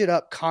 change it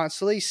up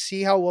constantly.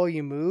 See how well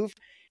you move.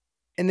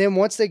 And then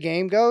once the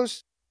game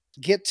goes,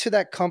 get to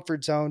that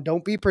comfort zone.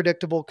 Don't be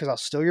predictable because I'll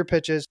steal your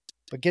pitches.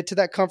 But get to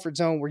that comfort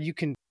zone where you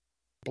can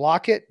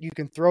block it, you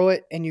can throw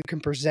it, and you can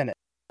present it.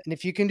 And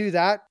if you can do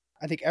that,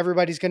 I think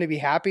everybody's going to be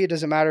happy. It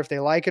doesn't matter if they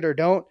like it or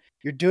don't.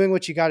 You're doing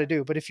what you got to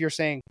do. But if you're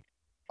saying,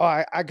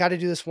 oh, I got to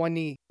do this one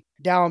knee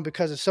down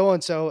because of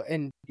so-and-so,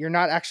 and you're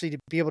not actually to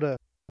be able to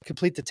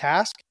complete the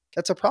task,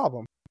 that's a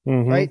problem,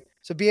 right?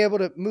 So be able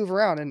to move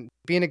around. And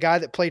being a guy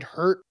that played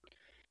hurt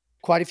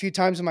quite a few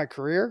times in my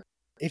career,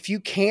 if you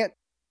can't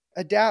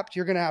adapt,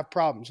 you're going to have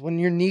problems. When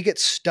your knee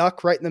gets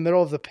stuck right in the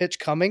middle of the pitch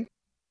coming,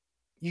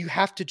 you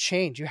have to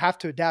change. You have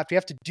to adapt. You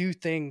have to do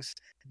things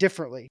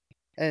differently.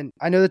 And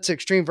I know that's an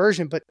extreme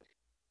version, but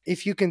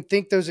if you can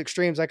think those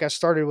extremes like I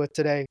started with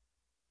today,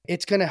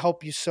 it's going to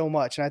help you so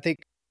much. And I think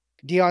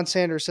Deion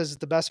Sanders says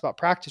it the best about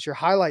practice. Your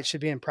highlights should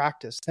be in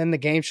practice. Then the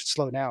game should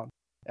slow down.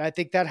 And I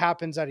think that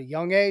happens at a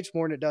young age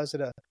more than it does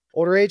at an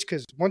older age,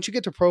 because once you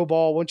get to pro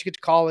ball, once you get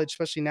to college,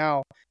 especially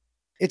now,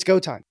 it's go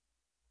time.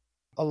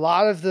 A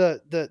lot of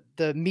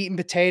the meat and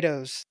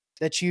potatoes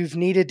that you've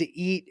needed to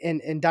eat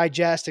and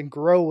digest and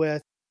grow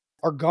with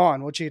are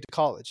gone once you get to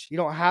college. You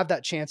don't have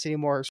that chance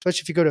anymore,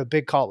 especially if you go to a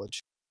big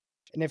college.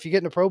 And if you get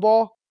into pro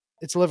ball,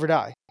 it's live or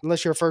die,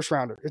 unless you're a first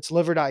rounder. It's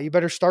live or die. You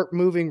better start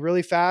moving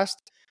really fast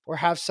or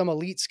have some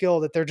elite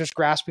skill that they're just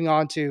grasping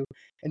onto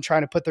and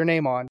trying to put their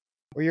name on,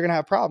 or you're going to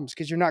have problems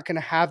because you're not going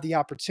to have the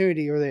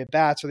opportunity or the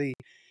at-bats or the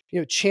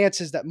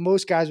chances that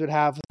most guys would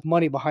have with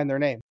money behind their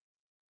name.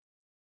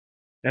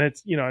 And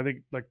it's, I think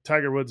like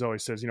Tiger Woods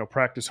always says,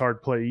 practice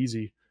hard, play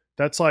easy.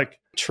 That's like,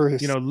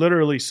 truth.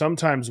 Literally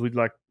sometimes we'd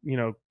like,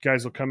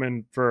 guys will come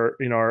in for,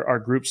 our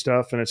group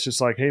stuff, and it's just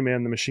like, hey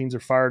man, the machines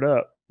are fired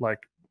up. Like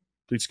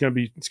it's going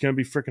to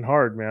be freaking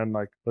hard, man.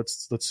 Like,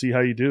 let's see how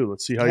you do.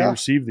 Let's see how you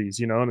receive these,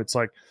 and it's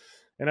like,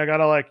 and I got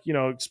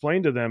to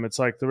explain to them. It's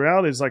like, the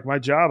reality is like my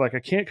job, like I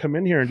can't come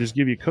in here and just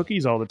give you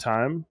cookies all the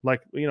time.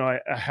 Like, we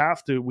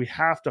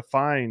have to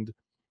find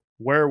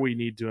where we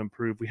need to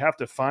improve. We have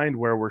to find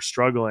where we're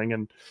struggling,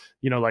 and,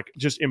 like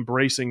just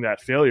embracing that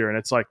failure. And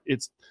it's like,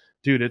 it's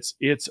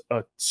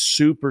a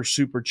super,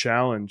 super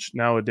challenge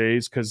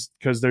nowadays. Cause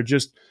they're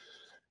just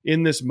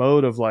in this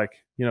mode of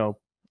like,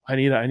 I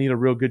need a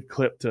real good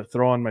clip to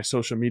throw on my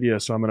social media.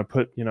 So I'm going to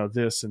put,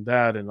 this and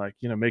that, and like,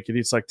 make it,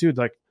 it's like, dude,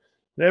 like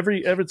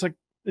it's like,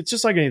 it's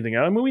just like anything.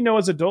 I mean, we know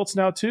as adults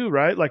now too,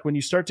 right? Like when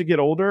you start to get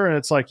older and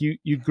it's like,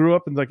 you grew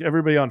up and like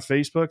everybody on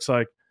Facebook's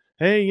like,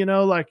 hey,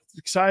 like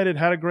excited,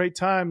 had a great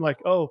time. Like,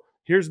 oh,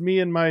 here's me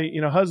and my,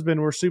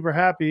 husband, we're super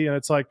happy. And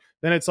it's like,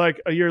 then it's like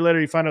a year later,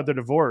 you find out they're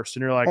divorced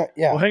and you're like,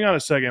 well, hang on a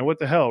second. What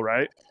the hell?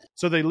 Right.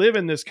 So they live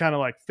in this kind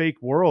of like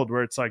fake world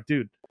where it's like,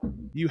 dude,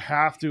 you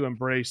have to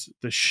embrace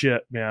the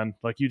shit, man.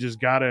 Like you just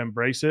got to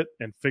embrace it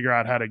and figure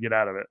out how to get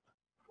out of it.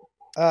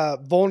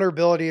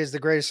 Vulnerability is the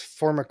greatest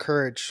form of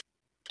courage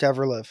to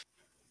ever live.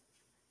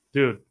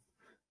 Dude,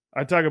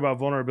 I talk about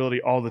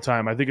vulnerability all the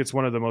time. I think it's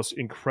one of the most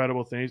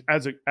incredible things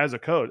as a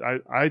coach.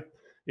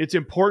 It's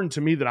important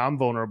to me that I'm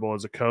vulnerable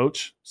as a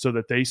coach so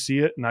that they see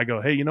it and I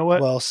go, hey, you know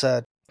what? Well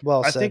said.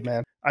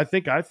 Man. I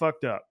think I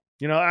fucked up.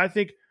 I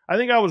think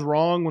I was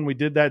wrong when we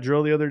did that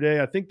drill the other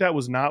day. I think that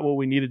was not what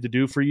we needed to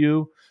do for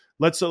you.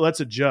 Let's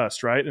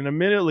adjust, right? And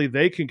immediately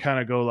they can kind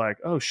of go like,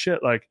 oh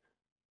shit, like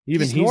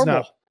even he's normal,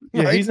 not,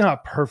 yeah, right? he's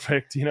not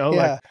perfect,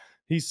 like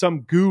he's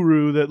some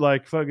guru that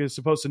like fuck is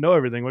supposed to know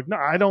everything. Like, no,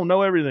 I don't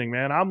know everything,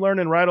 man. I'm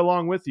learning right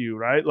along with you,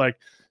 right? Like,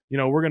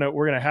 we're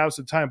gonna have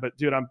some time. But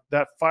dude,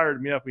 that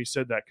fired me up when you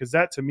said that, because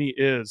that to me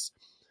is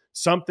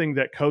something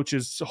that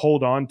coaches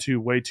hold on to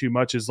way too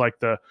much, is like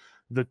the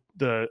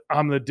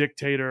I'm the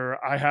dictator.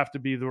 I have to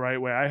be the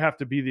right way. I have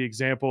to be the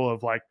example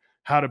of like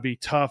how to be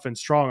tough and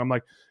strong. I'm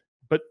like,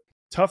 but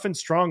tough and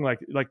strong, like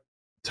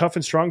tough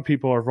and strong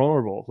people are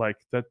vulnerable. Like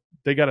that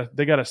they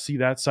gotta see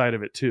that side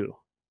of it too.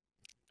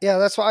 Yeah,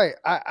 that's why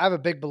I have a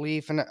big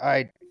belief. And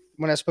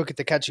when I spoke at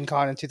the Catching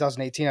Con in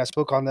 2018, I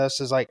spoke on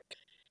this, is like,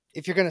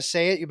 if you're going to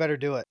say it, you better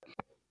do it.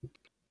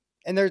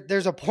 And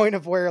there's a point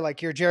of where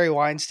like you're Jerry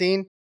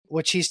Weinstein,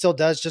 which he still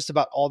does just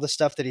about all the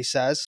stuff that he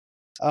says.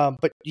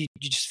 But you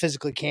just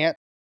physically can't.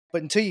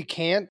 But until you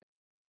can,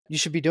 you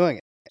should be doing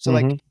it. So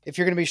like, if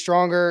you're going to be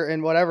stronger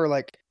and whatever,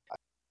 like,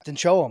 then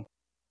show them.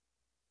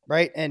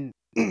 Right. And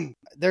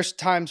there's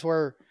times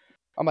where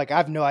I'm like, I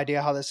have no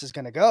idea how this is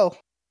going to go,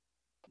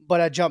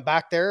 but I jump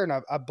back there and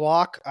I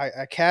block,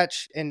 I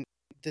catch, and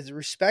the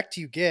respect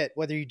you get,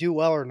 whether you do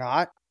well or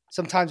not,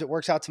 sometimes it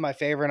works out to my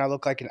favor and I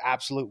look like an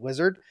absolute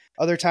wizard.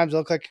 Other times I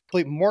look like a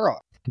complete moron.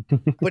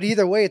 But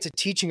either way, it's a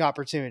teaching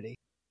opportunity,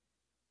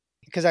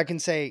 because I can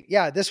say,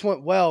 yeah, this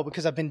went well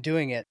because I've been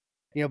doing it,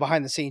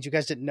 behind the scenes. You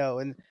guys didn't know.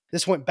 And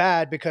this went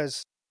bad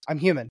because I'm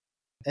human.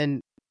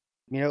 And,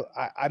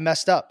 I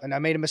messed up and I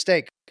made a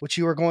mistake, which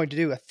you were going to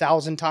do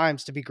 1,000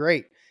 times to be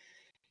great.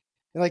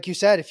 And like you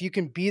said, if you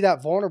can be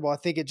that vulnerable, I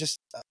think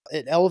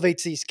it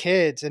elevates these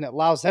kids and it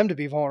allows them to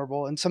be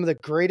vulnerable. And some of the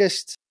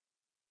greatest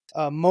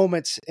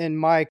moments in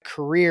my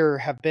career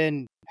have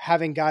been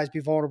having guys be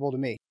vulnerable to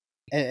me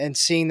and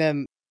seeing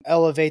them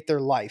elevate their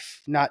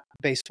life, not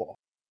baseball.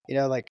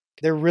 Like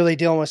they're really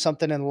dealing with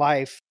something in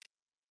life.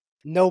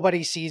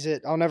 Nobody sees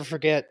it. I'll never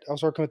forget. I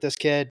was working with this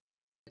kid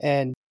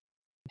and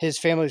his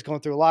family was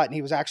going through a lot, and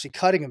he was actually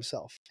cutting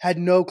himself. Had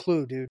no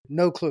clue, dude.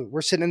 No clue.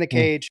 We're sitting in the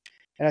cage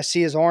and I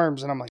see his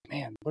arms and I'm like,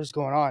 man, what is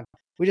going on?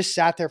 We just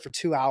sat there for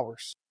 2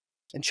 hours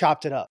and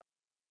chopped it up.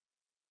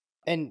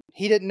 And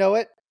he didn't know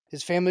it.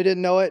 His family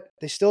didn't know it.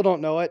 They still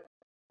don't know it.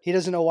 He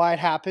doesn't know why it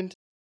happened,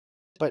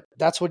 but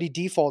that's what he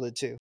defaulted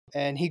to.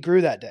 And he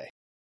grew that day.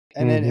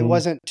 And then it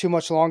wasn't too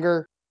much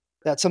longer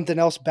that something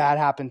else bad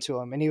happened to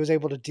him. And he was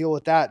able to deal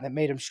with that, and it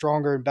made him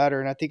stronger and better.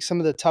 And I think some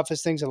of the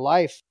toughest things in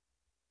life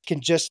can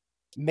just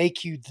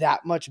make you that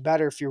much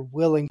better if you're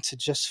willing to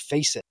just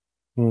face it.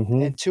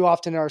 And too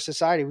often in our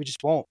society, we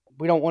just won't.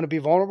 We don't want to be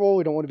vulnerable.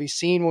 We don't want to be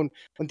seen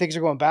when things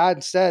are going bad.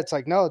 Instead, it's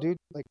like, no, dude,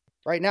 like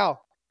right now,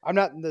 I'm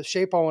not in the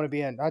shape I want to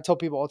be in. I tell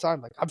people all the time,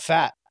 like, I'm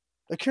fat.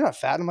 Like, you're not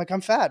fat. I'm like,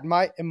 I'm fat.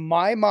 In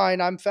my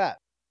mind, I'm fat.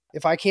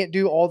 If I can't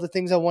do all the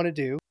things I want to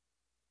do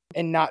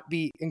and not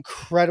be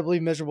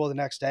incredibly miserable the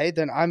next day,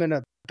 then I'm in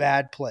a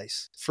bad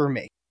place for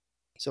me.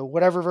 So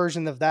whatever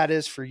version of that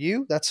is for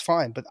you, that's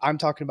fine. But I'm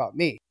talking about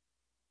me.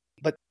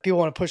 But people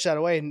want to push that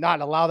away and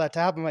not allow that to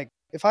happen. I'm like,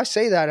 if I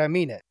say that, I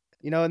mean it,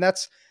 and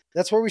that's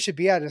where we should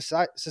be at in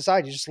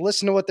society. Just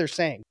listen to what they're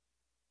saying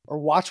or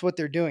watch what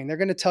they're doing. They're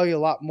going to tell you a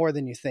lot more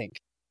than you think.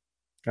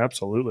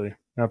 Absolutely.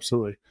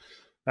 Absolutely.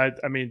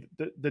 I mean,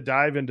 the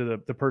dive into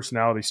the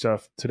personality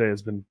stuff today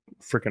has been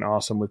freaking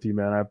awesome with you,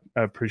 man.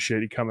 I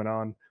appreciate you coming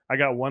on. I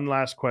got one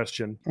last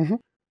question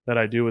that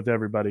I do with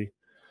everybody.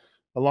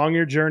 Along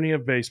your journey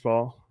of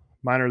baseball,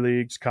 minor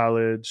leagues,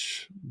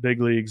 college,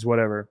 big leagues,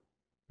 whatever,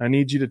 I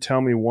need you to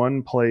tell me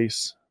one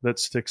place that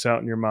sticks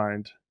out in your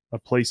mind, a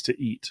place to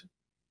eat.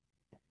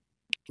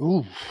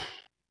 Ooh,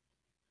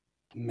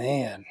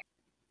 man.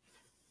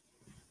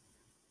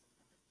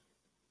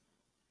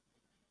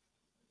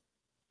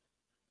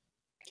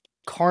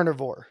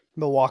 Carnivore,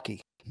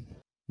 Milwaukee.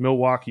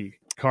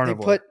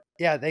 Carnivore.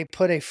 They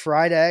put a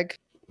fried egg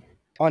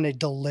on a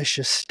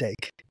delicious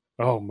steak.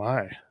 Oh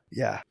my.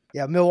 Yeah.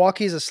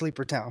 Milwaukee's a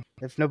sleeper town.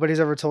 If nobody's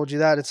ever told you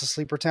that, it's a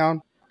sleeper town.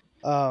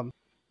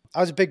 I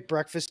was a big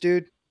breakfast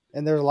dude,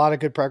 and there's a lot of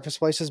good breakfast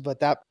places,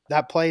 but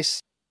that place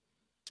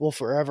will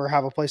forever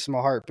have a place in my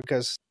heart,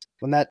 because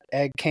when that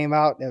egg came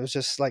out, it was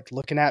just like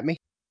looking at me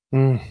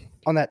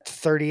on that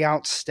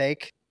 30-ounce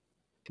steak.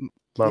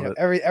 Love it.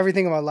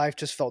 Everything in my life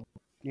just felt,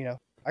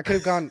 I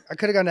could have gone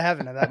to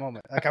heaven at that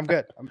moment. Like, I'm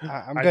good.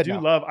 I'm good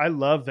now. I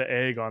love the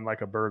egg on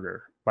like a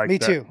burger. Like me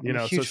that, too.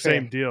 So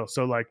same deal.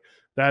 So like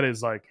that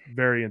is like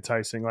very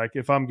enticing. Like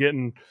if I'm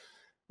getting,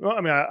 well,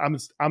 I mean,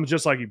 I'm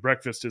just like you.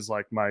 Breakfast is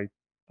like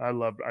I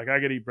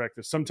gotta eat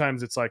breakfast.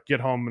 Sometimes it's like get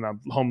home and I'm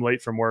home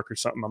late from work or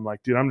something. I'm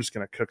like, dude, I'm just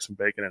going to cook some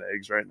bacon and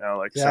eggs right now.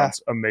 Like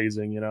sounds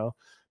amazing,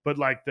 but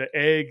like the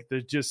egg,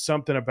 there's just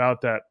something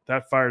about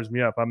that fires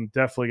me up. I'm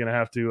definitely going to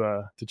have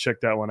to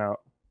check that one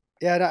out.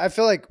 Yeah, and I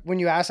feel like when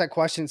you ask that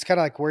question, it's kind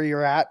of like where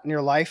you're at in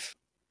your life.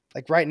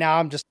 Like right now,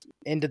 I'm just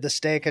into the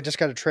steak. I just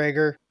got a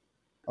Traeger.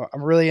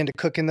 I'm really into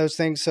cooking those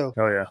things. So,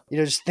 Oh yeah.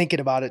 just thinking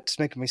about it, it's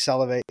making me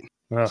salivate.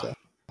 Oh, So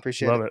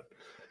appreciate love it.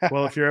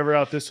 Well, if you're ever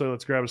out this way,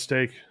 let's grab a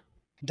steak.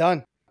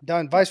 Done.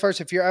 Vice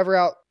versa. If you're ever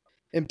out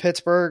in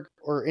Pittsburgh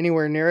or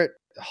anywhere near it,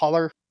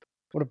 holler.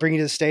 I want to bring you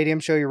to the stadium,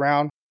 show you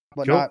around,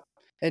 whatnot. Cool.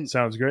 And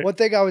Sounds great. one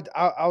thing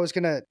I was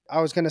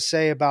gonna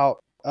say about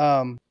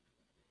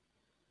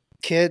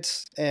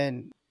kids,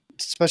 and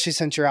especially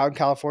since you're out in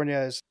California,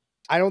 is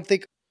I don't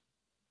think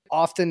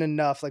often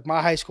enough, like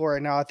my high school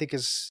right now, I think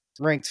is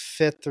ranked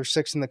 5th or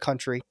 6th in the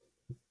country.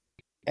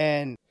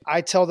 And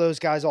I tell those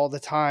guys all the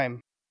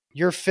time,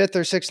 you're 5th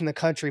or 6th in the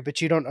country,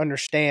 but you don't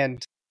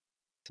understand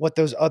what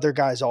those other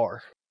guys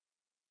are,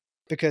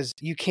 because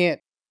you can't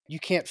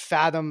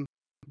fathom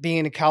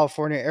being in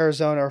California,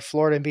 Arizona, or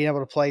Florida and being able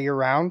to play year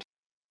round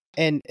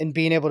and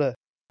being able to,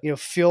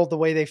 feel the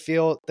way they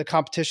feel. The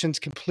competition's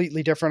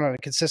completely different on a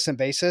consistent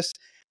basis.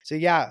 So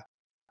yeah,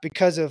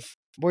 because of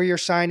where you're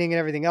signing and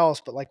everything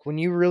else, but like when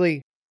you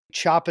really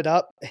chop it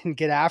up and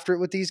get after it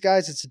with these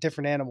guys, it's a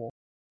different animal.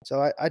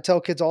 So I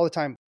tell kids all the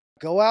time,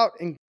 go out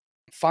and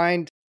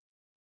find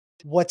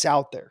what's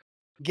out there.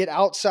 Get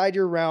outside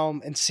your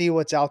realm and see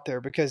what's out there,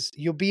 because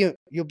you'll be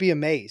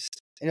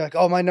amazed. And you're like,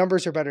 oh, my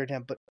numbers are better than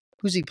him, but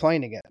who's he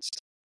playing against?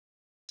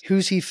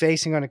 Who's he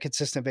facing on a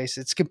consistent basis?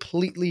 It's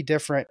completely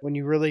different when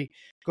you really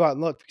go out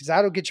and look, because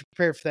that'll get you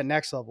prepared for that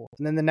next level,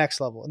 and then the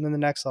next level, and then the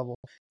next level.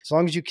 As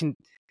long as you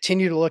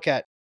continue to look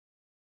at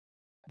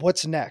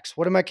what's next,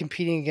 what am I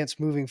competing against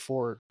moving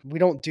forward? We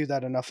don't do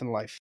that enough in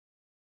life.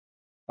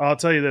 I'll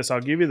tell you this.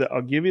 I'll give you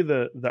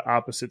the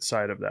opposite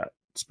side of that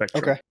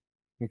spectrum. Okay.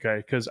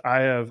 Because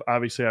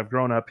I've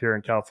grown up here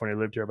in California,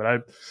 lived here, but I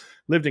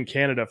lived in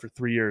Canada for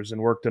 3 years and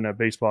worked in a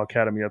baseball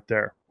academy up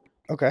there.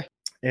 Okay.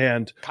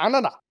 And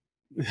Canada.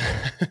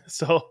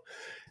 So,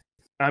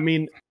 I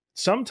mean,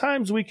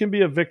 sometimes we can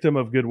be a victim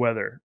of good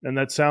weather, and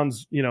that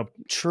sounds,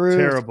 True.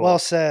 Terrible. Well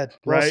said.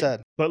 Well right?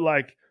 said. But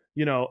like,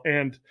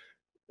 and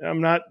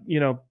I'm not,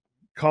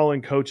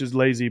 calling coaches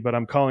lazy, but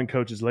I'm calling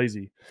coaches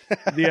lazy.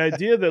 The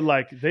idea that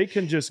like they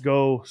can just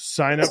go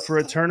sign up for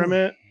a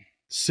tournament,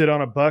 sit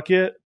on a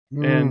bucket,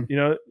 and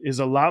is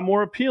a lot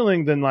more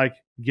appealing than like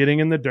getting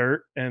in the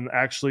dirt and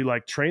actually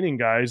like training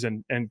guys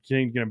and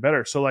getting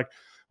better. So like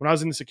when I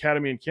was in this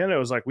academy in Canada, it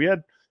was like we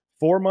had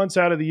 4 months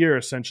out of the year,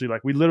 essentially,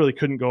 like we literally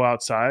couldn't go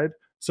outside.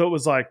 So it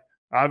was like,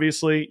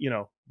 obviously,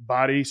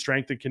 body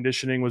strength and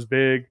conditioning was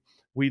big.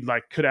 We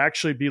like could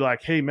actually be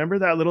like, hey, remember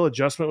that little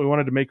adjustment we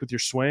wanted to make with your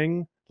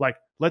swing? Like,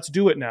 let's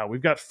do it now.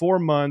 We've got 4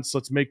 months.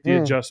 Let's make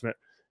the adjustment.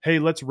 Hey,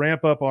 let's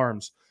ramp up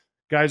arms.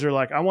 Guys are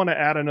like, I want to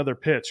add another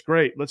pitch.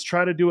 Great. Let's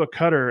try to do a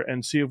cutter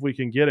and see if we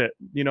can get it,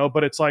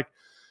 but it's like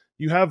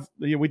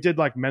we did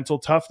like mental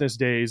toughness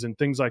days and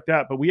things like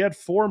that. But we had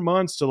 4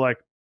 months to like,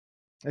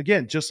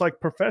 again, just like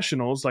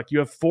professionals, like you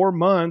have 4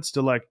 months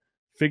to like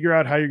figure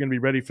out how you're going to be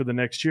ready for the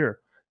next year.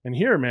 And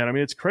here, man, I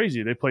mean, it's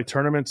crazy. They play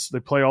tournaments. They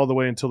play all the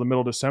way until the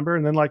middle of December.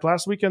 And then like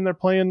last weekend, they're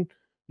playing,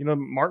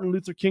 Martin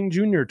Luther King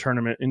Jr.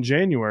 tournament in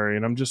January.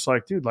 And I'm just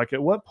like, dude, like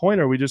at what point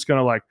are we just going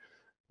to like,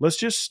 let's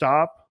just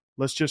stop.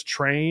 Let's just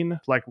train.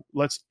 Like,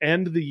 let's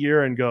end the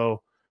year and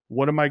go,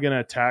 what am I going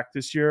to attack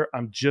this year?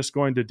 I'm just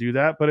going to do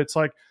that. But it's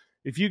like,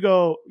 if you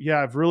go,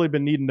 yeah, I've really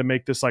been needing to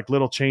make this like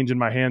little change in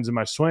my hands and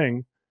my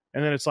swing.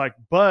 And then it's like,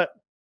 but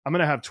I'm going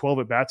to have 12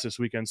 at bats this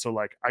weekend. So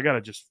like, I got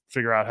to just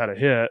figure out how to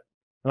hit.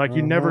 And like,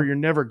 you're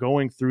never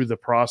going through the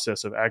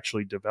process of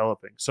actually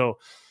developing. So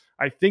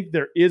I think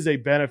there is a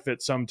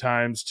benefit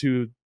sometimes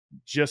to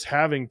just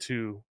having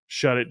to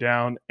shut it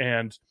down.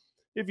 And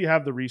if you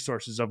have the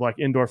resources of like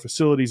indoor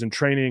facilities and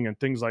training and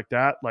things like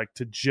that, like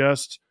to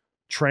just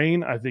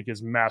train, I think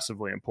is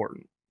massively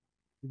important.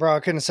 Bro, I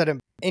couldn't have said it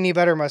any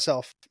better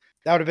myself.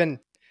 That would have been,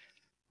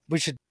 we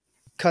should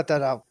cut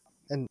that out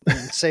and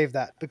save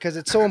that, because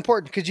it's so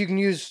important, because you can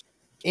use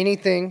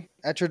anything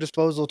at your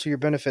disposal to your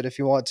benefit if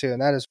you want to.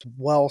 And that is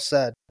well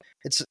said.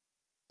 It's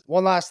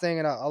one last thing,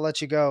 and I'll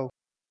let you go.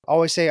 I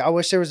always say, I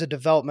wish there was a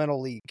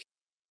developmental league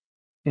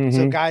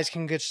so guys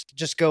can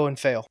just go and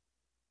fail.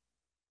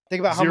 Think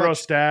about how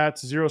much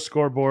stats, zero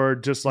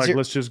scoreboard, just like,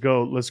 let's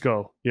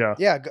go. Yeah.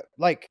 Yeah.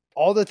 Like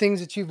all the things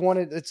that you've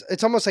wanted.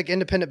 It's almost like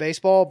independent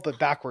baseball, but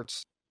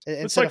backwards.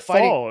 It's like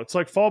fall. It's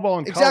like fall ball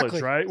in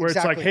college, right? Where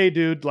it's like, hey,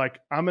 dude, like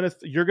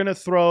you're going to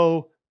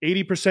throw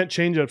 80%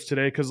 changeups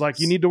today because like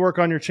you need to work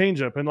on your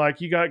changeup. And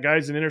like you got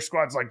guys in inner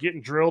squads like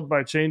getting drilled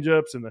by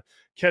changeups, and the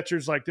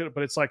catchers like did it,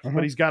 but it's like,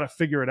 but he's got to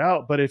figure it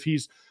out. But if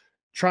he's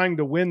trying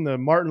to win the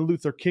Martin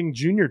Luther King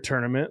Jr.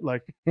 tournament,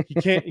 like he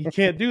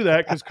can't do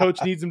that because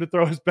coach needs him to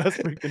throw his best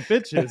freaking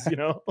pitches,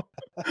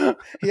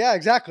 Yeah,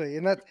 exactly.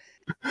 And that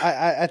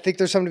I think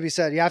there's something to be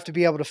said. You have to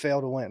be able to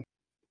fail to win.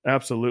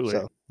 Absolutely.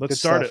 So, let's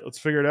start it. Let's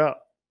figure it out.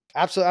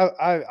 Absolutely.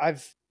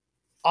 I've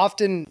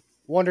often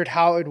wondered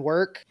how it would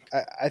work.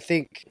 I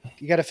think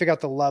you got to figure out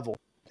the level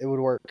it would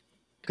work,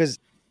 because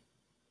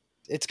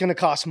it's going to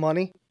cost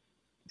money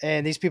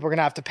and these people are going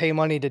to have to pay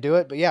money to do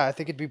it. But yeah, I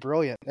think it'd be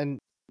brilliant. And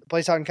a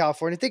place out in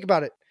California, think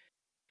about it.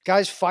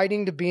 guys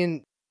fighting to be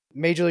in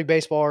Major League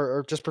Baseball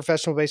or just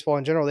professional baseball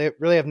in general, they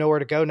really have nowhere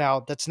to go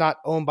now that's not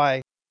owned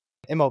by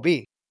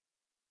MLB.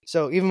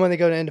 So even when they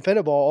go to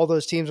independent ball, all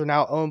those teams are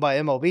now owned by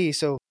MLB.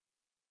 So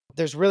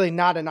there's really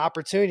not an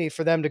opportunity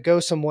for them to go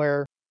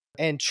somewhere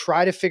and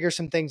try to figure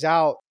some things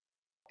out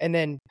and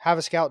then have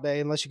a scout day,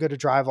 unless you go to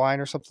Driveline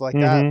or something like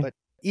that. But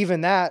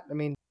even that, I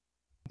mean,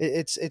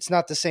 it's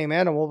not the same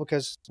animal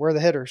because we're the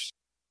hitters,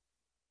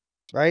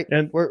 right?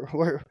 And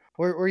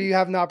where you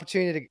have an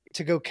opportunity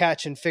to go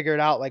catch and figure it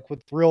out, like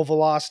with real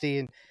velocity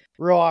and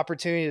real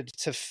opportunity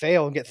to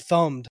fail and get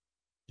thumbed,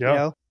 you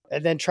know,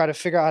 and then try to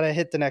figure out how to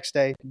hit the next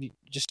day. You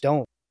just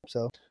don't.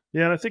 So.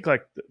 Yeah, and I think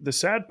like the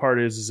sad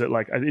part is that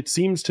like it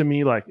seems to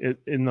me like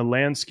in the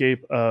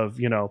landscape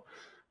of, you know,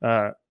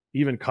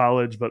 even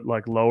college, but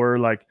like lower,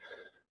 like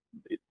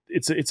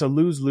it's a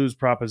lose-lose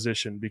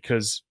proposition,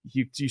 because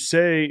you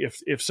say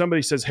if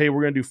somebody says, hey,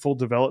 we're going to do full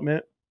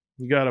development,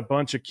 you got a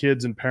bunch of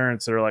kids and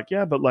parents that are like,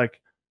 yeah, but like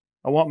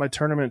I want my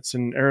tournaments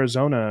in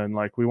Arizona and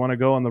like we want to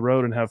go on the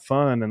road and have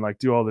fun and like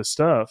do all this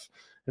stuff.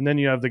 And then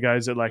you have the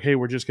guys that like, hey,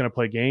 we're just going to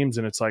play games,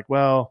 and it's like,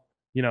 well,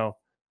 you know,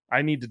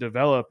 I need to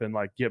develop and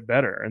like get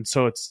better. And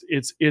so it's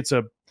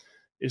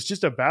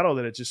just a battle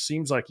that it just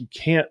seems like you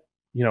can't,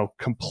 you know,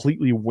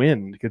 completely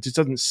win, because it just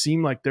doesn't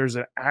seem like there's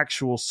an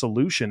actual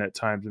solution at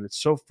times. And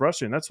it's so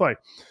frustrating. That's why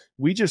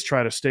we just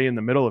try to stay in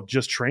the middle of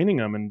just training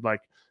them. And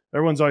like,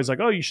 everyone's always like,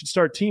 oh, you should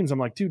start teams. I'm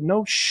like, dude,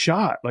 no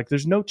shot. Like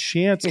there's no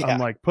chance I'm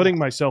like putting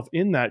myself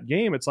in that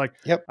game. It's like,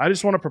 I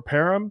just want to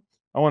prepare them.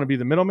 I want to be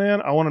the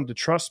middleman. I want them to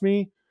trust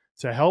me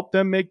to help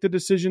them make the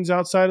decisions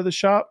outside of the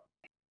shop.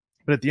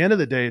 But at the end of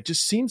the day, it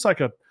just seems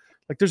like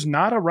there's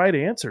not a right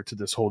answer to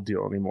this whole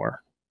deal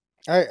anymore.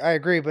 I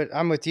agree, but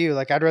I'm with you.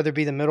 Like I'd rather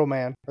be the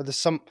middleman or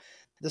the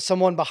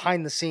someone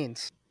behind the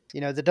scenes,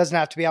 you know, that doesn't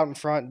have to be out in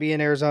front, be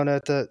in Arizona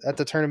at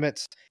the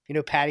tournaments, you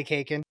know, patty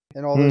caking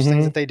and all those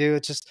things that they do.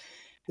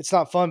 It's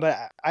not fun. But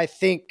I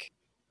think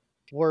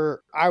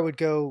where I would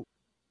go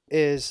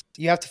is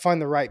you have to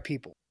find the right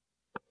people,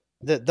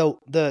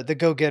 the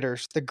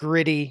go-getters, the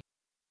gritty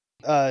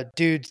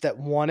dudes that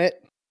want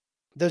it.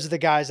 Those are the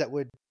guys that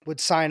would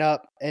sign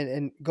up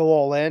and go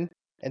all in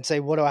and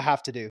say, what do I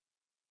have to do?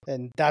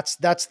 And that's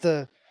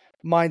the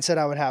mindset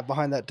I would have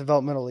behind that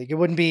developmental league. It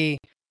wouldn't be,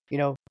 you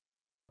know,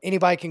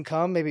 anybody can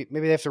come. Maybe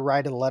they have to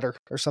write a letter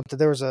or something.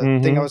 There was a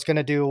thing I was going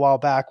to do a while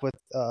back with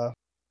a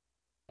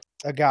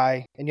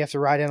guy, and you have to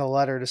write in a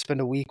letter to spend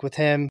a week with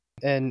him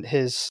and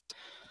his,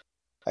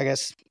 I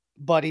guess,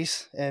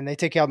 buddies, and they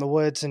take you out in the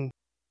woods, and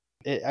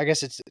I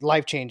guess it's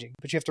life-changing,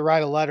 but you have to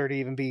write a letter to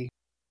even be,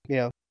 you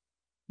know,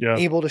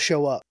 able to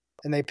show up,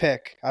 and they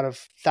pick out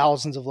of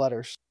thousands of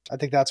letters. I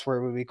think that's where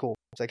it would be cool.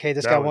 It's like, hey,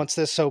 this guy wants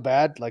this so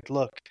bad. Like,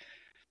 look,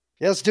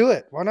 let's do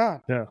it. Why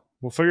not? Yeah,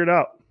 we'll figure it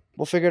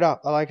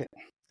out. I like it.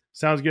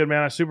 Sounds good,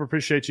 man. I super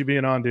appreciate you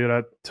being on, dude.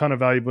 A ton of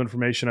valuable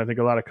information I think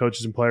a lot of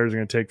coaches and players are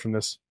going to take from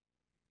this.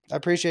 I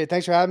appreciate it.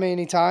 Thanks for having me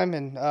anytime.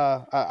 And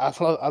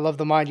I love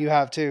the mind you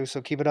have too. So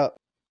keep it up.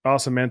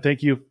 Awesome, man.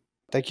 Thank you.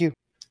 Thank you.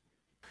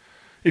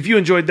 If you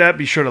enjoyed that,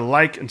 be sure to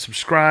like and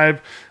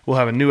subscribe. We'll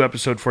have a new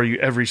episode for you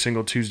every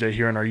single Tuesday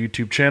here on our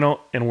YouTube channel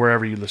and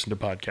wherever you listen to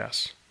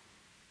podcasts.